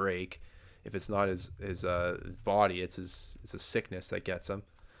catch a break. If it's not his body, it's a sickness that gets him.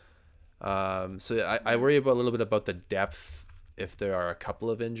 So I worry a little bit about the depth if there are a couple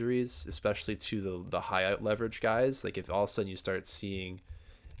of injuries, especially to the high out leverage guys. Like if all of a sudden you start seeing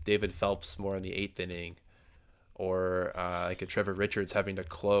David Phelps more in the 8th inning, or like a Trevor Richards having to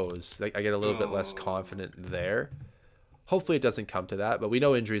close, I get a little bit less confident there. Hopefully it doesn't come to that, but we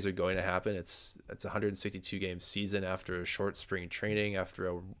know injuries are going to happen. It's a 162 game season after a short spring training, after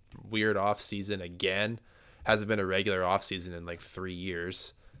a weird off season again. Hasn't been a regular off season in like 3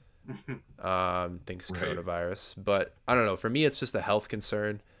 years. Thanks coronavirus, but I don't know. For me, it's just a health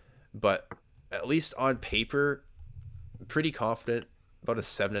concern. But at least on paper, pretty confident. About a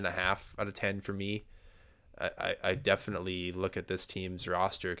 7.5 out of 10 for me. I definitely look at this team's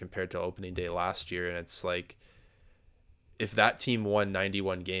roster compared to opening day last year, and it's like, if that team won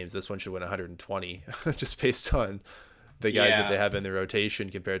 91 games, this one should win 120, just based on the guys that they have in the rotation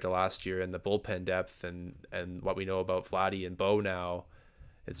compared to last year, and the bullpen depth and what we know about Vladdy and Bo now.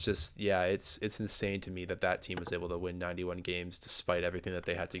 It's just, it's insane to me that team was able to win 91 games despite everything that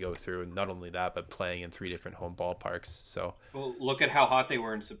they had to go through. And not only that, but playing in 3 different home ballparks. So, well, look at how hot they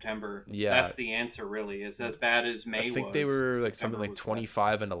were in September. Yeah. That's the answer, really. It's as bad as May was. I think they were like something like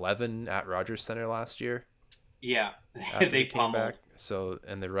 25-11 at Rogers Center last year. Yeah. They came back. So,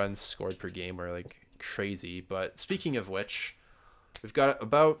 and the runs scored per game were like crazy. But speaking of which, we've got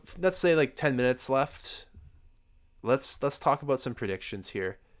about, let's say, like 10 minutes left. Let's talk about some predictions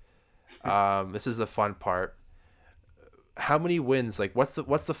here. This is the fun part. How many wins? Like, what's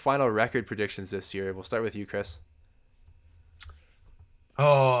the final record predictions this year? We'll start with you, Chris.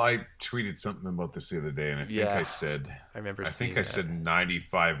 Oh, I tweeted something about this the other day, and I think I said, I said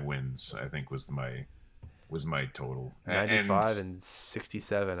 95 wins. I think was my total. 95 and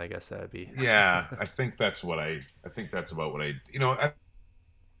 67. I guess that'd be. Yeah, I think that's what I think that's about what I.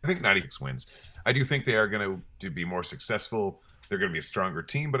 I think 96 wins. I do think they are going to be more successful. They're going to be a stronger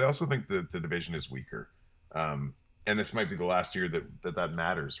team, but I also think that the division is weaker. And this might be the last year that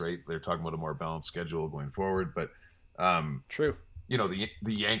matters, right? They're talking about a more balanced schedule going forward, but true. The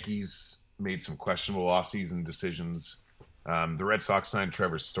Yankees made some questionable offseason decisions. The Red Sox signed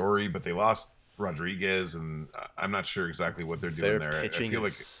Trevor Story, but they lost Rodriguez, and I'm not sure exactly what they're doing there. Their pitching I feel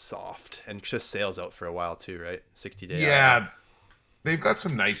is soft, and just Sale's out for a while too, right? 60 days. Yeah. They've got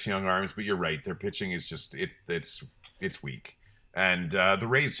some nice young arms, but you're right. Their pitching is just it's weak, and the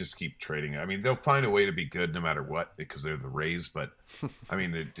Rays just keep trading. I mean, they'll find a way to be good no matter what because they're the Rays. But I mean,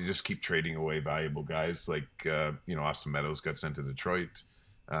 they just keep trading away valuable guys like Austin Meadows got sent to Detroit,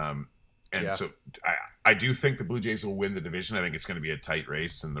 so I do think the Blue Jays will win the division. I think it's going to be a tight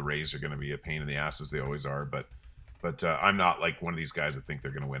race, and the Rays are going to be a pain in the ass as they always are. But I'm not like one of these guys that think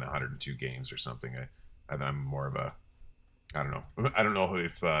they're going to win 102 games or something. I'm more of a I don't know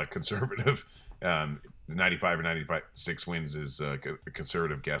if conservative 95 or 96 wins is a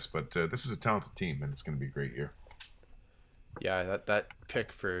conservative guess, but this is a talented team, and it's going to be a great year. Yeah, that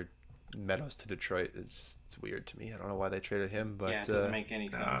pick for Meadows to Detroit it's weird to me. I don't know why they traded him, but it doesn't make any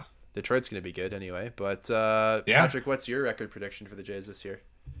sense. Detroit's going to be good anyway. But Patrick, what's your record prediction for the Jays this year?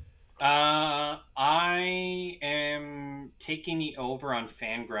 I am taking the over on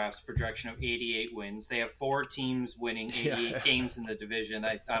Fangraphs' projection of 88 wins. They have 4 teams winning 88 games in the division.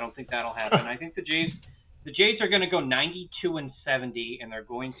 I don't think that'll happen. I think the Jays are going to go 92-70, and they're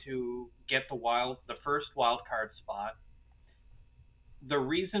going to get the first wild card spot. The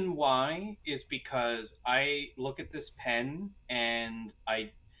reason why is because I look at this pen and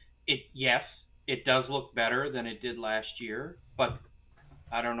it does look better than it did last year, but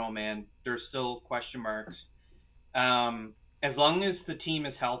I don't know, man. There's still question marks. As long as the team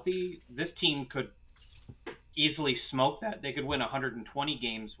is healthy, this team could easily smoke that. They could win 120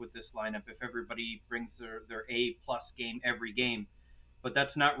 games with this lineup if everybody brings their A-plus game every game. But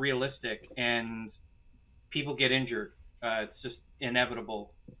that's not realistic, and people get injured. It's just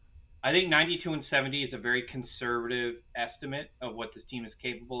inevitable. I think 92-70 is a very conservative estimate of what this team is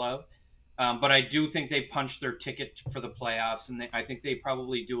capable of. But I do think they punched their ticket for the playoffs, and I think they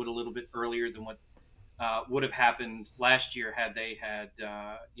probably do it a little bit earlier than what would have happened last year had they had,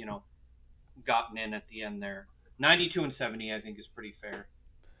 gotten in at the end there. 92-70, I think, is pretty fair.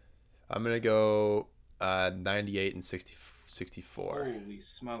 I'm going to go 98-64. Holy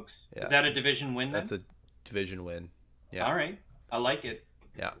smokes. Yeah. Is that a division win then? That's a division win. Yeah. All right. I like it.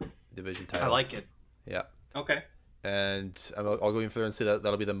 Yeah. Division title. I like it. Yeah. Okay. And I'll go even further and say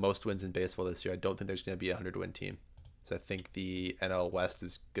that'll be the most wins in baseball this year. I don't think there's going to be a 100-win team. So I think the NL West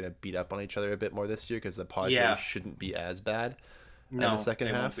is going to beat up on each other a bit more this year because the Padres shouldn't be as bad in the second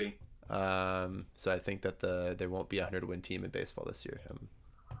half. Won't be. So I think that there won't be a 100-win team in baseball this year. I'm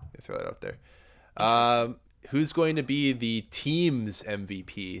going to throw that out there. Who's going to be the team's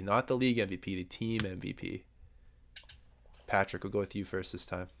MVP? Not the league MVP, the team MVP. Patrick, we'll go with you first this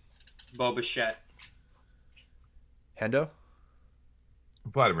time. Bo Bichette. Hendo?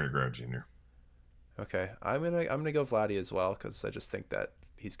 Vladimir Guerrero Jr. Okay, I'm gonna go Vladdy as well because I just think that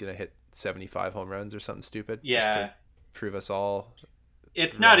he's gonna hit 75 home runs or something stupid. Yeah. Just to prove us all.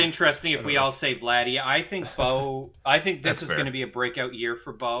 It's not interesting if we all say Vladdy. I think Bo. I think this is going to be a breakout year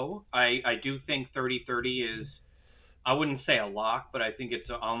for Bo. I do think 30-30 is. I wouldn't say a lock, but I think it's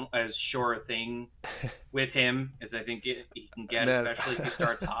as sure a thing with him as I think he can get, especially if he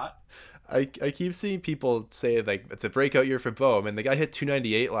starts hot. I keep seeing people say like it's a breakout year for Bo. I mean, the guy hit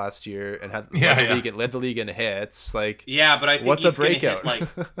 298 last year and led the league in hits. Like, yeah, but I think what's a breakout?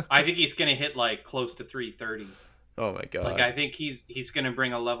 I think he's going to hit like close to 330. Oh my god! Like I think he's going to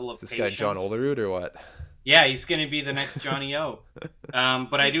bring a level of. Is this patience. guy John Olerud or what? Yeah, he's going to be the next Johnny O.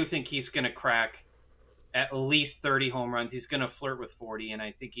 But I do think he's going to crack at least 30 home runs. He's going to flirt with 40, and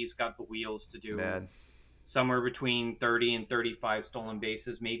I think he's got the wheels to do somewhere between 30 and 35 stolen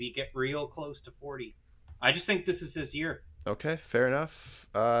bases. Maybe get real close to 40. I just think this is his year. Okay, fair enough.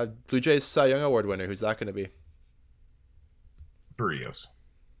 Blue Jays Cy Young Award winner. Who's that going to be? Berrios.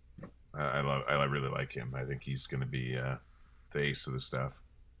 I really like him. I think he's going to be the ace of the stuff.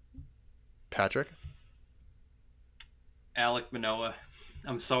 Patrick? Alek Manoah.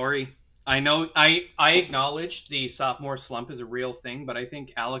 I'm sorry. I know I acknowledge the sophomore slump is a real thing, but I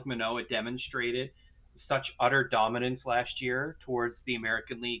think Alek Manoah demonstrated such utter dominance last year towards the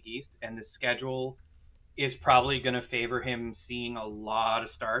American League East, and the schedule is probably going to favor him seeing a lot of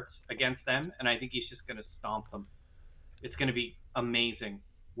starts against them, and I think he's just going to stomp them. It's going to be amazing.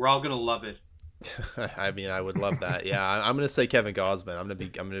 We're all gonna love it. I mean, I would love that. Yeah, I'm gonna say Kevin Gausman. I'm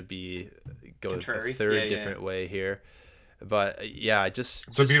gonna be go a third different way here, but yeah,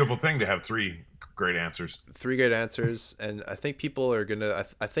 it's a beautiful thing to have three great answers. Three great answers, and I think people are gonna.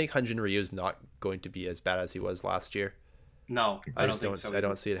 I think Hyun-Jin Ryu is not going to be as bad as he was last year. No, I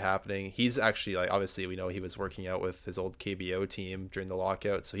don't see it happening. He's actually obviously we know he was working out with his old KBO team during the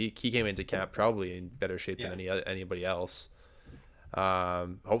lockout, so he came into camp probably in better shape than anybody else.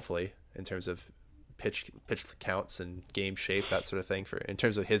 Hopefully in terms of pitch counts and game shape, that sort of thing, in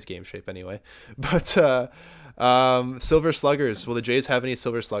terms of his game shape anyway. But Silver Sluggers, will the Jays have any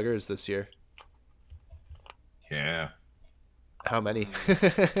Silver Sluggers this year? Yeah. How many?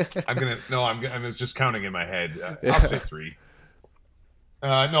 I was just counting in my head. I'll say 3.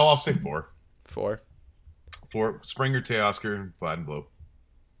 No, I'll say 4. 4. Springer, Teoscar, Vlad, and Blow.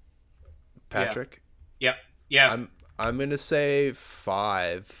 Patrick? Yeah. I'm going to say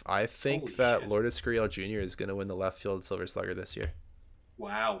 5. I think that Lourdes Gurriel Jr. is going to win the left field Silver Slugger this year.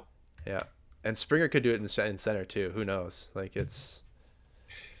 Wow. Yeah. And Springer could do it in center too. Who knows? Like it's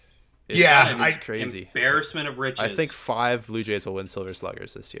crazy. Embarrassment of riches. I think 5 Blue Jays will win Silver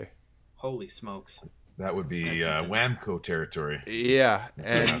Sluggers this year. Holy smokes. That would be Whamco territory. Yeah.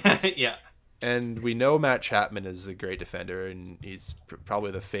 And yeah. And we know Matt Chapman is a great defender, and he's probably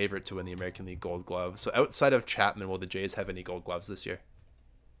the favorite to win the American League Gold Glove. So outside of Chapman, will the Jays have any Gold Gloves this year?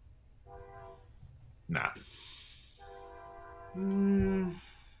 Nah. I'm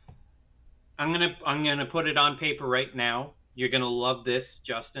gonna put it on paper right now. You're gonna love this,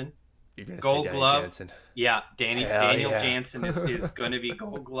 Justin. You're gonna Gold say Danny Glove. Jansen. Yeah, Daniel Jansen is going to be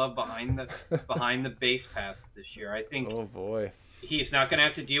Gold Glove behind the base pass this year. I think. Oh boy. He's not going to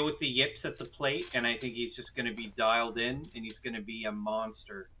have to deal with the yips at the plate, and I think he's just going to be dialed in, and he's going to be a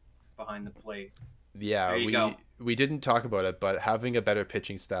monster behind the plate. Yeah, There you go. we didn't talk about it, but having a better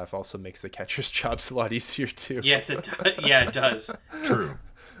pitching staff also makes the catcher's jobs a lot easier too. Yes, it does. Yeah, it does. True.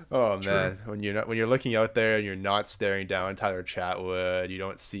 Oh True. man, when you're looking out there and you're not staring down Tyler Chatwood, you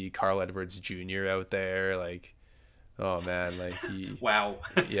don't see Carl Edwards Jr. out there, like, oh man, like he. Wow.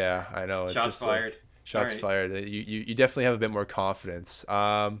 Yeah, I know. It's Shots just fired. like shots Right. fired. You definitely have a bit more confidence.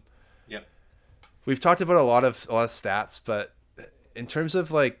 Yep. We've talked about a lot of stats, but in terms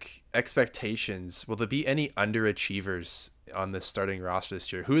of like expectations, will there be any underachievers on this starting roster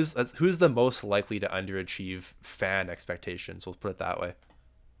this year? Who's the most likely to underachieve fan expectations? We'll put it that way.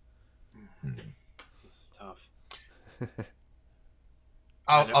 This is tough.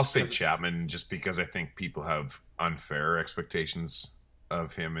 I'll say Chapman just because I think people have unfair expectations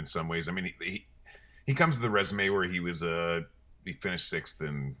of him in some ways. I mean, he comes to the resume where he finished sixth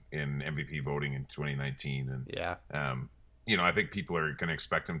in MVP voting in 2019, and Yeah. I think people are going to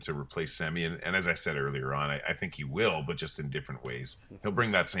expect him to replace Semi, and as I said earlier on, I think he will, but just in different ways. He'll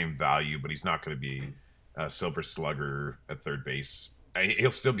bring that same value, but he's not going to be a silver slugger at third base.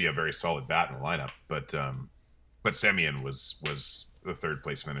 He'll still be a very solid bat in the lineup, but Semien was the third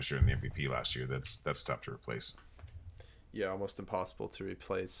place finisher in the MVP last year. That's tough to replace. Yeah, almost impossible to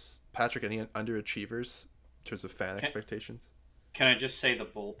replace. Patrick, any underachievers in terms of fan expectations? Can I just say the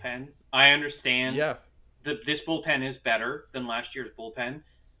bullpen? I understand. Yeah. This bullpen is better than last year's bullpen,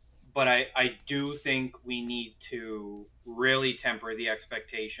 but I do think we need to really temper the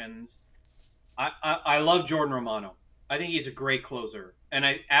expectations. I love Jordan Romano. I think he's a great closer. And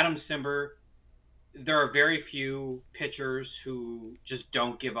Adam Simber, there are very few pitchers who just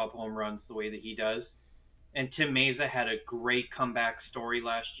don't give up home runs the way that he does. And Tim Meza had a great comeback story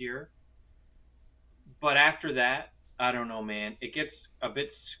last year. But after that, I don't know, man. It gets a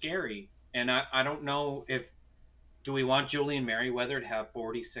bit scary. And I don't know do we want Julian Merryweather to have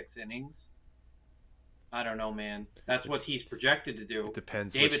 46 innings? I don't know, man. That's what he's projected to do. It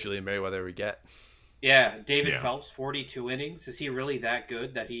depends which Julian Merryweather we get. Yeah, David Phelps, 42 innings. Is he really that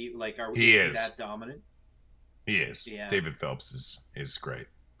good that are we that dominant? He is. Yeah. David Phelps is great.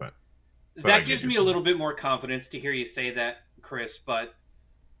 But that gives me a little bit more confidence to hear you say that, Chris, but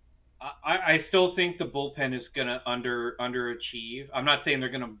I still think the bullpen is going to underachieve. I'm not saying they're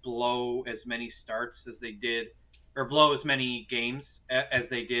going to blow as many starts as they did, or blow as many games as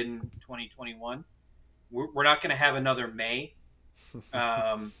they did in 2021. We're not going to have another May,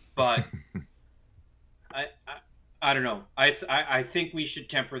 but I don't know. I think we should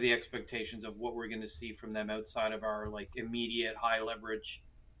temper the expectations of what we're going to see from them outside of our immediate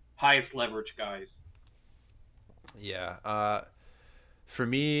highest leverage guys. Yeah. For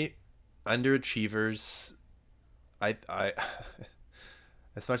me, underachievers, I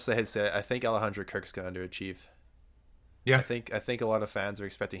as much as I hate to say it, I think Alejandro Kirk's gonna underachieve. Yeah. I think a lot of fans are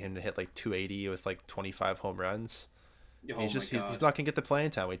expecting him to hit 280 with 25 home runs. He's not gonna get the playing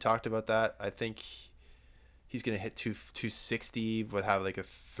time. We talked about that. I think he's gonna hit 260, but have a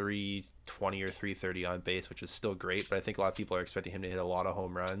 320 or 330 on base, which is still great. But I think a lot of people are expecting him to hit a lot of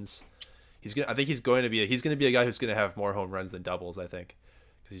home runs. I think he's going to be a guy who's going to have more home runs than doubles. I think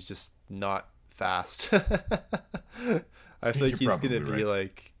because he's just not fast. I think he's going to be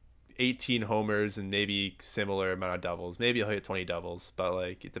 18 homers and maybe similar amount of doubles. Maybe he'll hit 20 doubles, but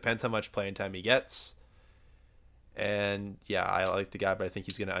it depends how much playing time he gets. And yeah, I like the guy, but I think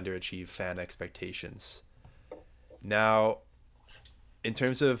he's going to underachieve fan expectations. Now, in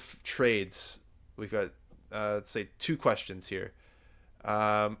terms of trades, we've got let's say 2 questions here.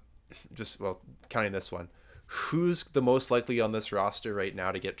 Counting this one, who's the most likely on this roster right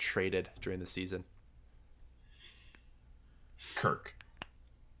now to get traded during the season? Kirk.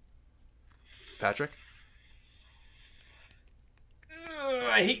 Patrick?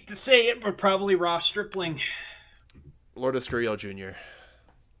 I hate to say it, but probably Ross Stripling. Lourdes Gurriel Jr.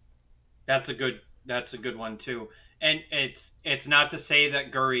 That's a good one too. And it's not to say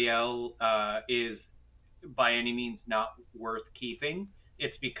that Gurriel is by any means not worth keeping.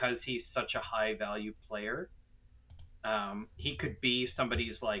 It's because he's such a high value player. He could be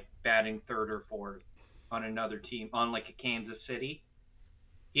somebody's batting third or fourth on another team, on a Kansas City.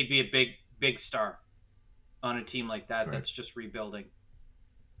 He'd be a big star on a team like that. Right. That's just rebuilding.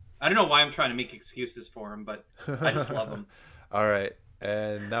 I don't know why I'm trying to make excuses for him, but I just love him. All right.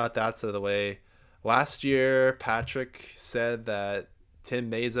 And now that that's out of the way, last year Patrick said that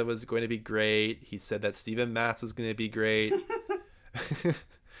Tim Meza was going to be great. He said that Steven Matz was going to be great.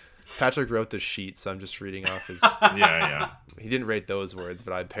 Patrick wrote the sheet, so I'm just reading off his. Yeah. He didn't write those words,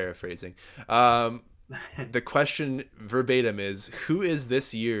 but I'm paraphrasing. The question verbatim is: who is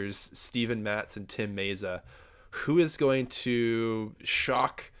this year's Steven Matz and Tim Meza? Who is going to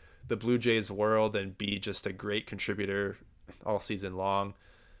shock the Blue Jays world and be just a great contributor all season long.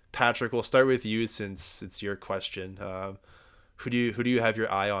 Patrick, we'll start with you since it's your question. Who do you have your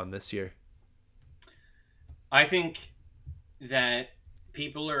eye on this year? I think that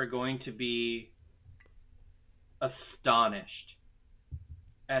people are going to be astonished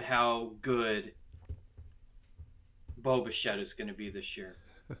at how good Bo Bichette is going to be this year.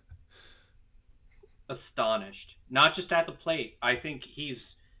 Astonished. Not just at the plate. I think he's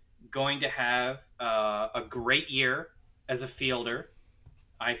going to have a great year as a fielder.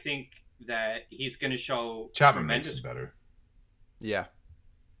 I think that he's going to show Chapman makes it better. Yeah.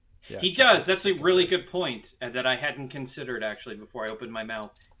 He does. That's a really good point that I hadn't considered, actually, before I opened my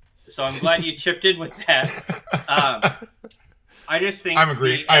mouth. So I'm glad you chipped in with that. I just think... I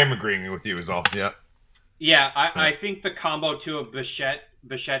am agreeing with you as well. Yeah. Yeah, I think the combo, too, of Bichette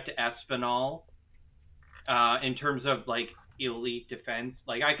to Espinal, in terms of, like, elite defense,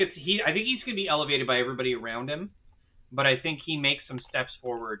 like, I think he's going to be elevated by everybody around him, but I think he makes some steps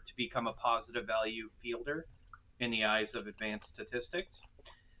forward to become a positive value fielder in the eyes of advanced statistics.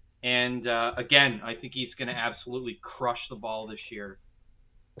 And again, I think he's going to absolutely crush the ball this year.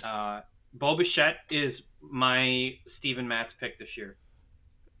 Bo Bichette is my Steven Matz pick this year.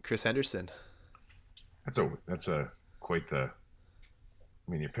 Chris Henderson. That's quite the.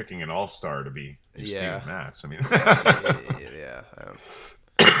 I mean, you're picking an all-star to be Steven Matz. I mean, yeah.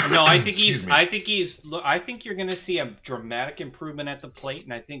 No, I think I think you're going to see a dramatic improvement at the plate,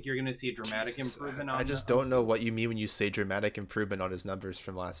 and I think you're going to see a dramatic improvement on. I just don't know what you mean when you say dramatic improvement on his numbers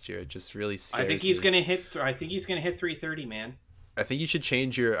from last year. It just really scares me. I think he's going to hit 330, man. I think you should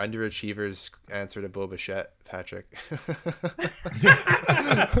change your underachievers answer to Bo Bichette, Patrick.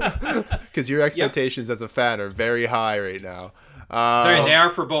 Because your expectations as a fan are very high right now. They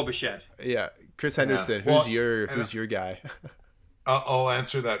are for Bo Bichette. Yeah, Chris Henderson. Yeah. Who's your guy? I'll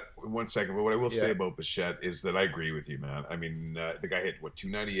answer that in 1 second. But what I will say about Bichette is that I agree with you, man. I mean, the guy hit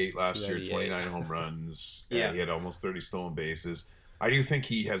 298 last year, 29 home runs. Yeah, he had almost 30 stolen bases. I do think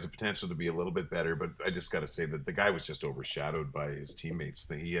he has the potential to be a little bit better, but I just got to say that the guy was just overshadowed by his teammates.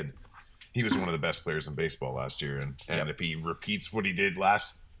 He was one of the best players in baseball last year, and if he repeats what he did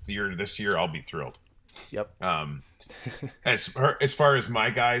last year, this year, I'll be thrilled. Yep. As far as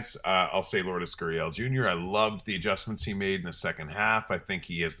my guys, I'll say Lourdes Gurriel Jr. I loved the adjustments he made in the second half. I think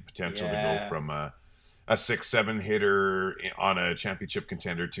he has the potential to go from a 6-7 hitter on a championship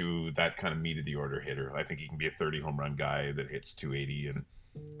contender to that kind of meat of the order hitter. I think he can be a 30 home run guy that hits 280.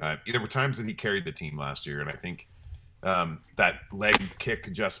 And there were times that he carried the team last year, and I think that leg kick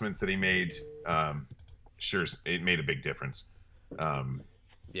adjustment that he made, it made a big difference.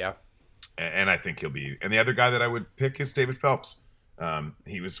 Yeah. And I think he'll be. And the other guy that I would pick is David Phelps.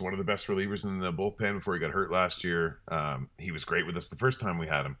 He was one of the best relievers in the bullpen before he got hurt last year. He was great with us the first time we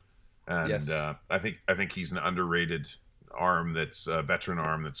had him. And I think he's an underrated arm that's a veteran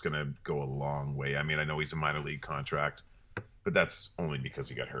arm that's going to go a long way. I mean, I know he's a minor league contract, but that's only because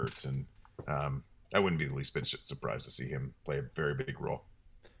he got hurt. And I wouldn't be the least bit surprised to see him play a very big role.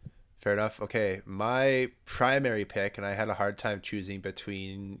 Fair enough. Okay, my primary pick, and I had a hard time choosing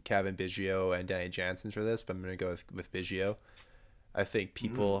between Cavan Biggio and Danny Jansen for this, but I'm going to go with Biggio. I think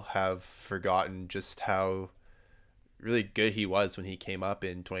people have forgotten just how really good he was when he came up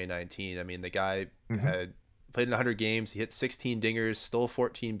in 2019. I mean, the guy had played in 100 games. He hit 16 dingers, stole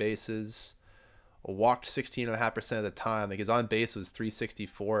 14 bases, walked 16.5% of the time. Like his on base was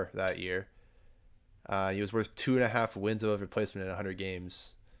 364 that year. He was worth 2.5 wins above replacement in 100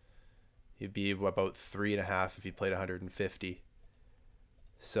 games. He'd be about 3.5 if he played 150.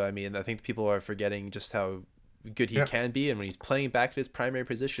 So, I mean, I think people are forgetting just how good he can be. And when he's playing back at his primary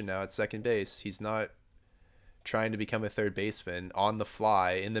position now at second base, he's not trying to become a third baseman on the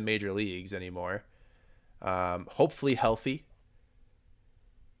fly in the major leagues anymore. Hopefully healthy.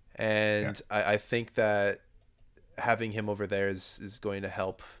 And I think that having him over there is going to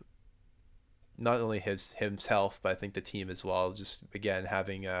help not only himself, but I think the team as well. Just, again,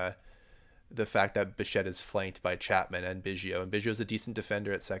 having the fact that Bichette is flanked by Chapman and Biggio. And Biggio's a decent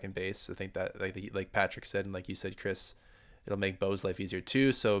defender at second base. I think that, like Patrick said, and like you said, Chris, it'll make Bo's life easier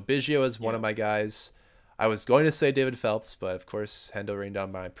too. So Biggio is one of my guys. I was going to say David Phelps, but of course Hendo rained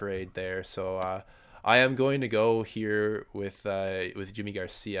on my parade there. So I am going to go here with Jimmy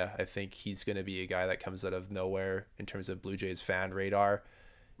Garcia. I think he's going to be a guy that comes out of nowhere in terms of Blue Jays fan radar.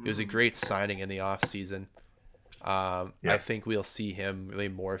 It was a great signing in the offseason. I think we'll see him really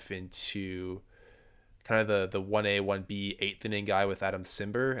morph into kind of the 1A, 1B, 8th inning guy with Adam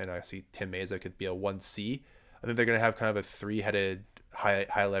Simber, and I see Tim Meza could be a 1C. I think they're going to have kind of a 3-headed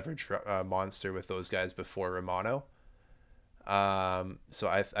high leverage monster with those guys before Romano. So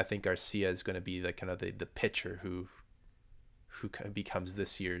I think Garcia is going to be the kind of the pitcher who kind of becomes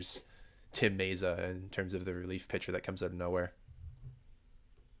this year's Tim Meza in terms of the relief pitcher that comes out of nowhere.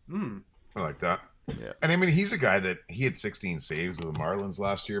 I like that. Yeah. And I mean, he's a guy that he had 16 saves with the Marlins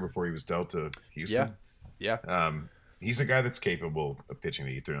last year before he was dealt to Houston. Yeah. He's a guy that's capable of pitching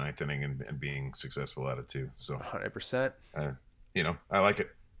the 8th or 9th inning and being successful at it too. So 100%. I like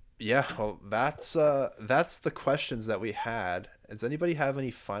it. Yeah, well, that's the questions that we had. Does anybody have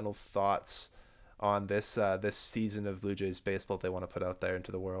any final thoughts on this season of Blue Jays baseball they want to put out there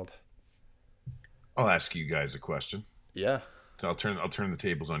into the world? I'll ask you guys a question. Yeah. So I'll turn the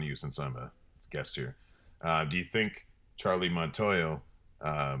tables on you since I'm a guest here. Do you think Charlie Montoyo,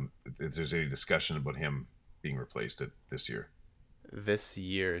 if there's any discussion about him being replaced this year? This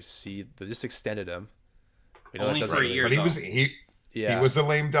year, see, they just extended him. We know only for a year, but he was a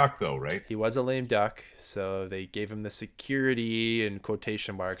lame duck, though, right? He was a lame duck, so they gave him the security in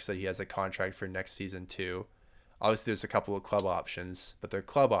quotation marks that he has a contract for next season too. Obviously, there's a couple of club options, but they're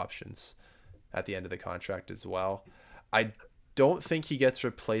club options at the end of the contract as well. I don't think he gets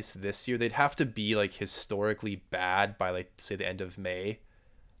replaced this year. They'd have to be like historically bad by like say the end of May,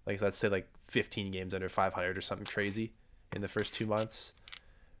 like let's say like 15 games under 500 or something crazy in the first 2 months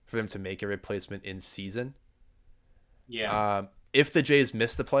for them to make a replacement in season. Yeah. If the Jays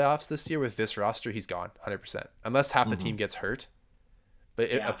miss the playoffs this year with this roster, he's gone 100%, unless half the team gets hurt. But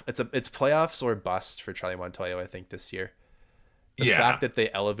it's playoffs or bust for Charlie Montoyo, I think, this year. The fact that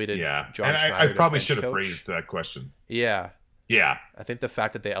they elevated John and Schneider I probably to should have coach, phrased that question. Yeah. Yeah. I think the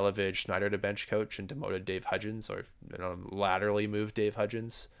fact that they elevated Schneider to bench coach and demoted Dave Hudgens, or laterally moved Dave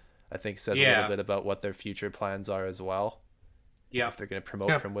Hudgens, I think says a little bit about what their future plans are as well. Yeah. If they're going to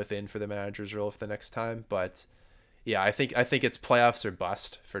promote from within for the manager's role for the next time. But yeah, I think it's playoffs or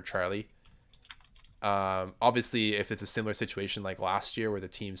bust for Charlie. Obviously, if it's a similar situation like last year where the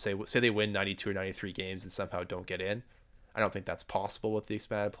team say they win 92 or 93 games and somehow don't get in, I don't think that's possible with the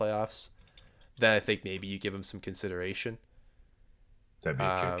expanded playoffs. Then I think maybe you give them some consideration. That'd be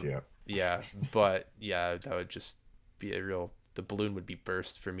a kick, yeah. Yeah, but yeah, that would just be the balloon would be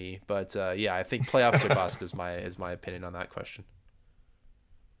burst for me. But yeah, I think playoffs or bust is my opinion on that question.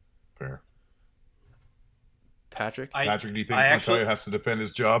 Fair. Patrick, do you think Montoyo has to defend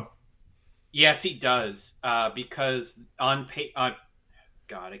his job? Yes, he does. Because God,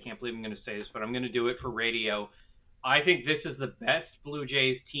 I can't believe I'm going to say this, but I'm going to do it for radio. I think this is the best Blue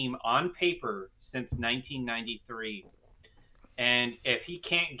Jays team on paper since 1993. And if he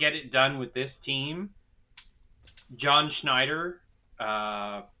can't get it done with this team, John Schneider,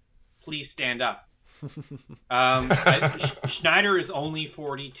 please stand up. Schneider is only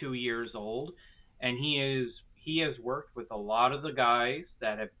 42 years old, and he has worked with a lot of the guys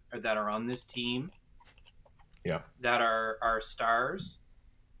that are on this team. Yeah. That are stars,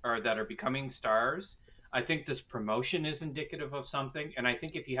 or that are becoming stars. I think this promotion is indicative of something, and I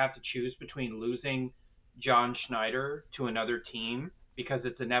think if you have to choose between losing John Schneider to another team, because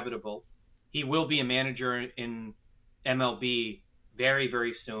it's inevitable, he will be a manager in MLB very,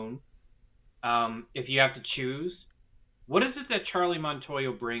 very soon. If you have to choose, what is it that Charlie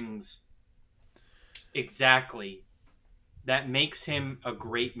Montoyo brings exactly that makes him a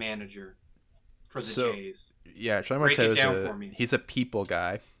great manager for the Jays? Yeah, Charlie Montoyo he's a people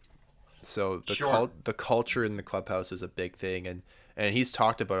guy. So the culture in the clubhouse is a big thing, and he's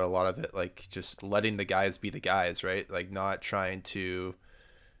talked about a lot of it, like just letting the guys be the guys, right? Like not trying to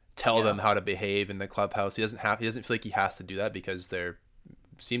tell them how to behave in the clubhouse. He doesn't feel like he has to do that because they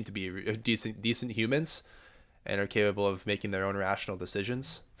seem to be decent humans and are capable of making their own rational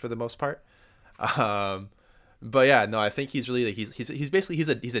decisions for the most part. But yeah, no, I think he's really like he's basically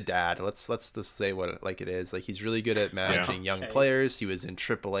he's a dad. Let's just say what like it is. Like he's really good at managing young players. He was in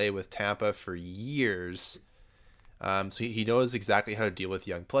AAA with Tampa for years. So he knows exactly how to deal with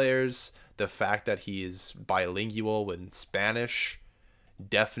young players. The fact that he's bilingual in Spanish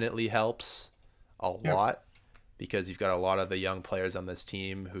definitely helps a lot, because you've got a lot of the young players on this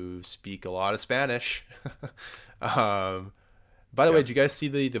team who speak a lot of Spanish. By the way, did you guys see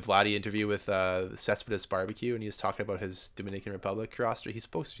the Vladdy interview with Cespedes Barbecue, and he was talking about his Dominican Republic roster? He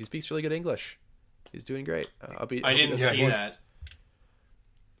speaks really good English. He's doing great. I didn't see that.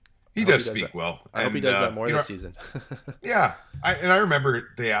 He does speak well. I hope he does that more this season. Yeah, I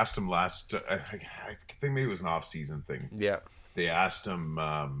remember they asked him last. I think maybe it was an off-season thing. Yeah, they asked him.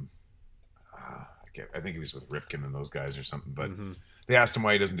 I think he was with Ripken and those guys or something. But they asked him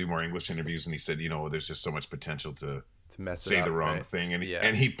why he doesn't do more English interviews, and he said, there's just so much potential to say the wrong thing,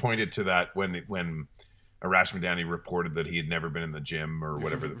 and he pointed to that when Arash Madani reported that he had never been in the gym or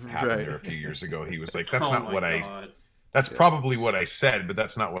whatever happened there a few years ago. He was like, "That's not what I That's probably what I said, but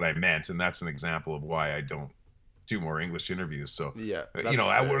that's not what I meant, and that's an example of why I don't do more English interviews. So Yeah, you know,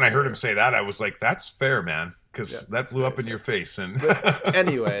 when I heard him say that, I was like, "That's fair, man," because that blew up in your face. And But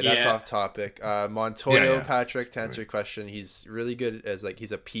anyway, that's off topic. Montoya, Patrick, to answer your question, he's really good as like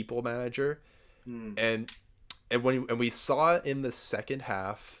he's a people manager, and when we saw it in the second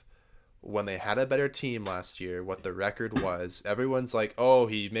half when they had a better team last year, what the record was. Everyone's like, "Oh,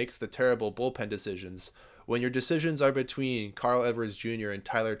 he makes the terrible bullpen decisions." When your decisions are between Carl Edwards Jr. and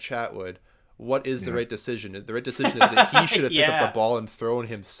Tyler Chatwood, what is the right decision? The right decision is that he should have picked up the ball and thrown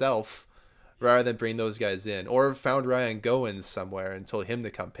himself rather than bring those guys in, or found Ryan Goins somewhere and told him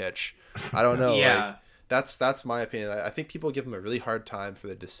to come pitch. I don't know. Like, that's my opinion. I think people give him a really hard time for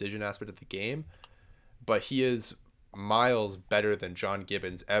the decision aspect of the game, but he is miles better than John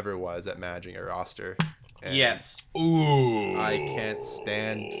Gibbons ever was at managing a roster. And ooh, I can't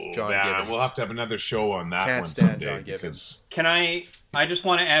stand John Gibbons. We'll have to have another show on that. Can't one stand someday John Gibbons. Can I just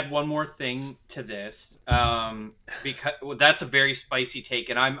want to add one more thing to this, because that's a very spicy take,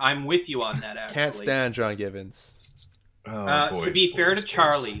 and I'm with you on that. Actually, can't stand John Gibbons. To be fair to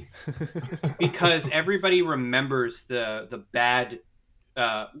Charlie, because everybody remembers the bad,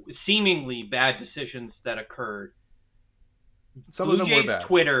 seemingly bad decisions that occurred. Some of them were bad.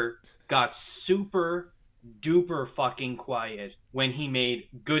 Twitter got super duper fucking quiet when he made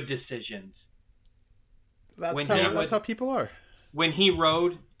good decisions. That's how people are. When he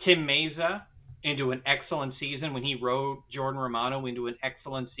rode Tim Meza into an excellent season, when he rode Jordan Romano into an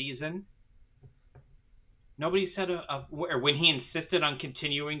excellent season, nobody said or when he insisted on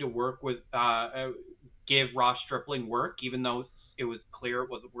continuing to work with give Ross Stripling work, even though it was clear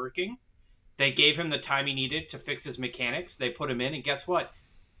it wasn't working. They gave him the time he needed to fix his mechanics. They put him in, and guess what?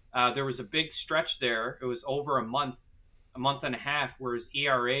 There was a big stretch there. It was over a month and a half, where his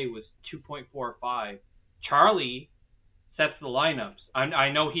ERA was 2.45. Charlie sets the lineups. I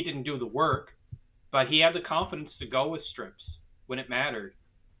know he didn't do the work, but he had the confidence to go with strips when it mattered.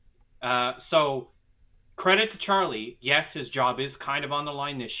 So credit to Charlie. Yes, his job is kind of on the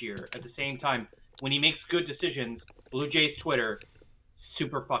line this year. At the same time, when he makes good decisions, Blue Jays Twitter,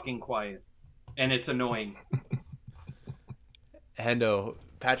 super fucking quiet. And it's annoying. Hendo,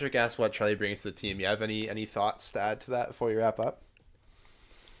 Patrick asked what Charlie brings to the team. You have any thoughts to add to that before you wrap up?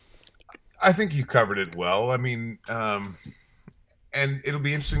 I think you covered it well. I mean, and it'll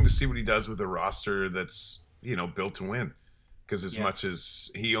be interesting to see what he does with a roster that's, built to win. Because as much as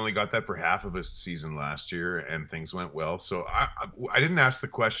he only got that for half of his season last year and things went well. So I didn't ask the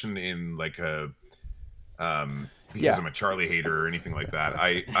question in like a because I'm a Charlie hater or anything like that.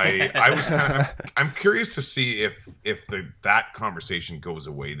 I was I'm curious to see if that conversation goes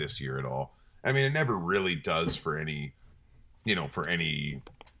away this year at all. I mean, it never really does for any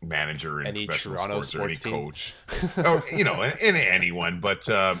manager in any professional Toronto sports or any team. coach, or in anyone. But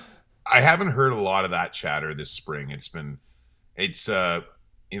I haven't heard a lot of that chatter this spring. I'm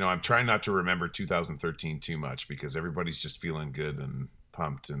trying not to remember 2013 too much because everybody's just feeling good and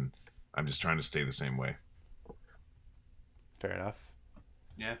pumped, and I'm just trying to stay the same way. Fair enough.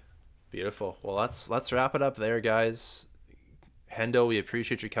 Yeah. Beautiful. Well, let's wrap it up there, guys. Hendo, we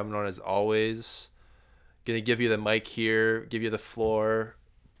appreciate you coming on as always. Gonna give you the mic here, give you the floor.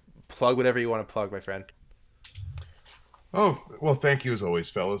 Plug whatever you want to plug, my friend. Oh, well, thank you as always,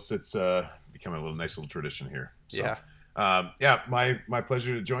 fellas. It's become a nice little tradition here. So, my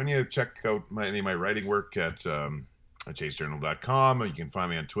pleasure to join you. Check out any of my writing work at jaysjournal.com. You can find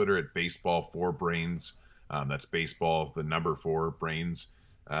me on Twitter at baseball4brains. That's baseball, the number 4 brains.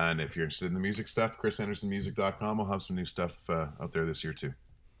 And if you're interested in the music stuff, chrishendersonmusic.com. We'll have some new stuff out there this year too.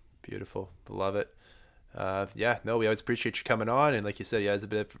 Beautiful. Love it. We always appreciate you coming on. And like you said, it's a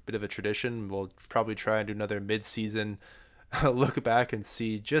bit of a tradition. We'll probably try and do another mid-season look back and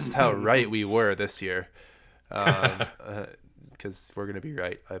see just how right we were this year. Because we're going to be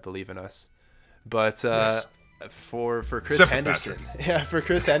right. I believe in us. But yes. For Chris Henderson, for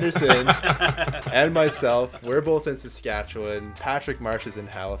Chris Henderson and myself, we're both in Saskatchewan. Patrick Marsh is in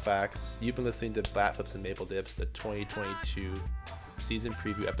Halifax. You've been listening to Bat Flips and Maple Dips, the 2022 season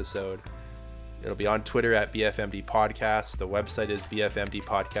preview episode. It'll be on Twitter at BFMD Podcast. The website is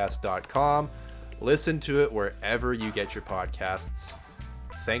bfmdpodcast.com. Listen to it wherever you get your podcasts.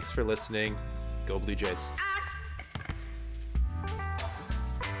 Thanks for listening. Go Blue Jays.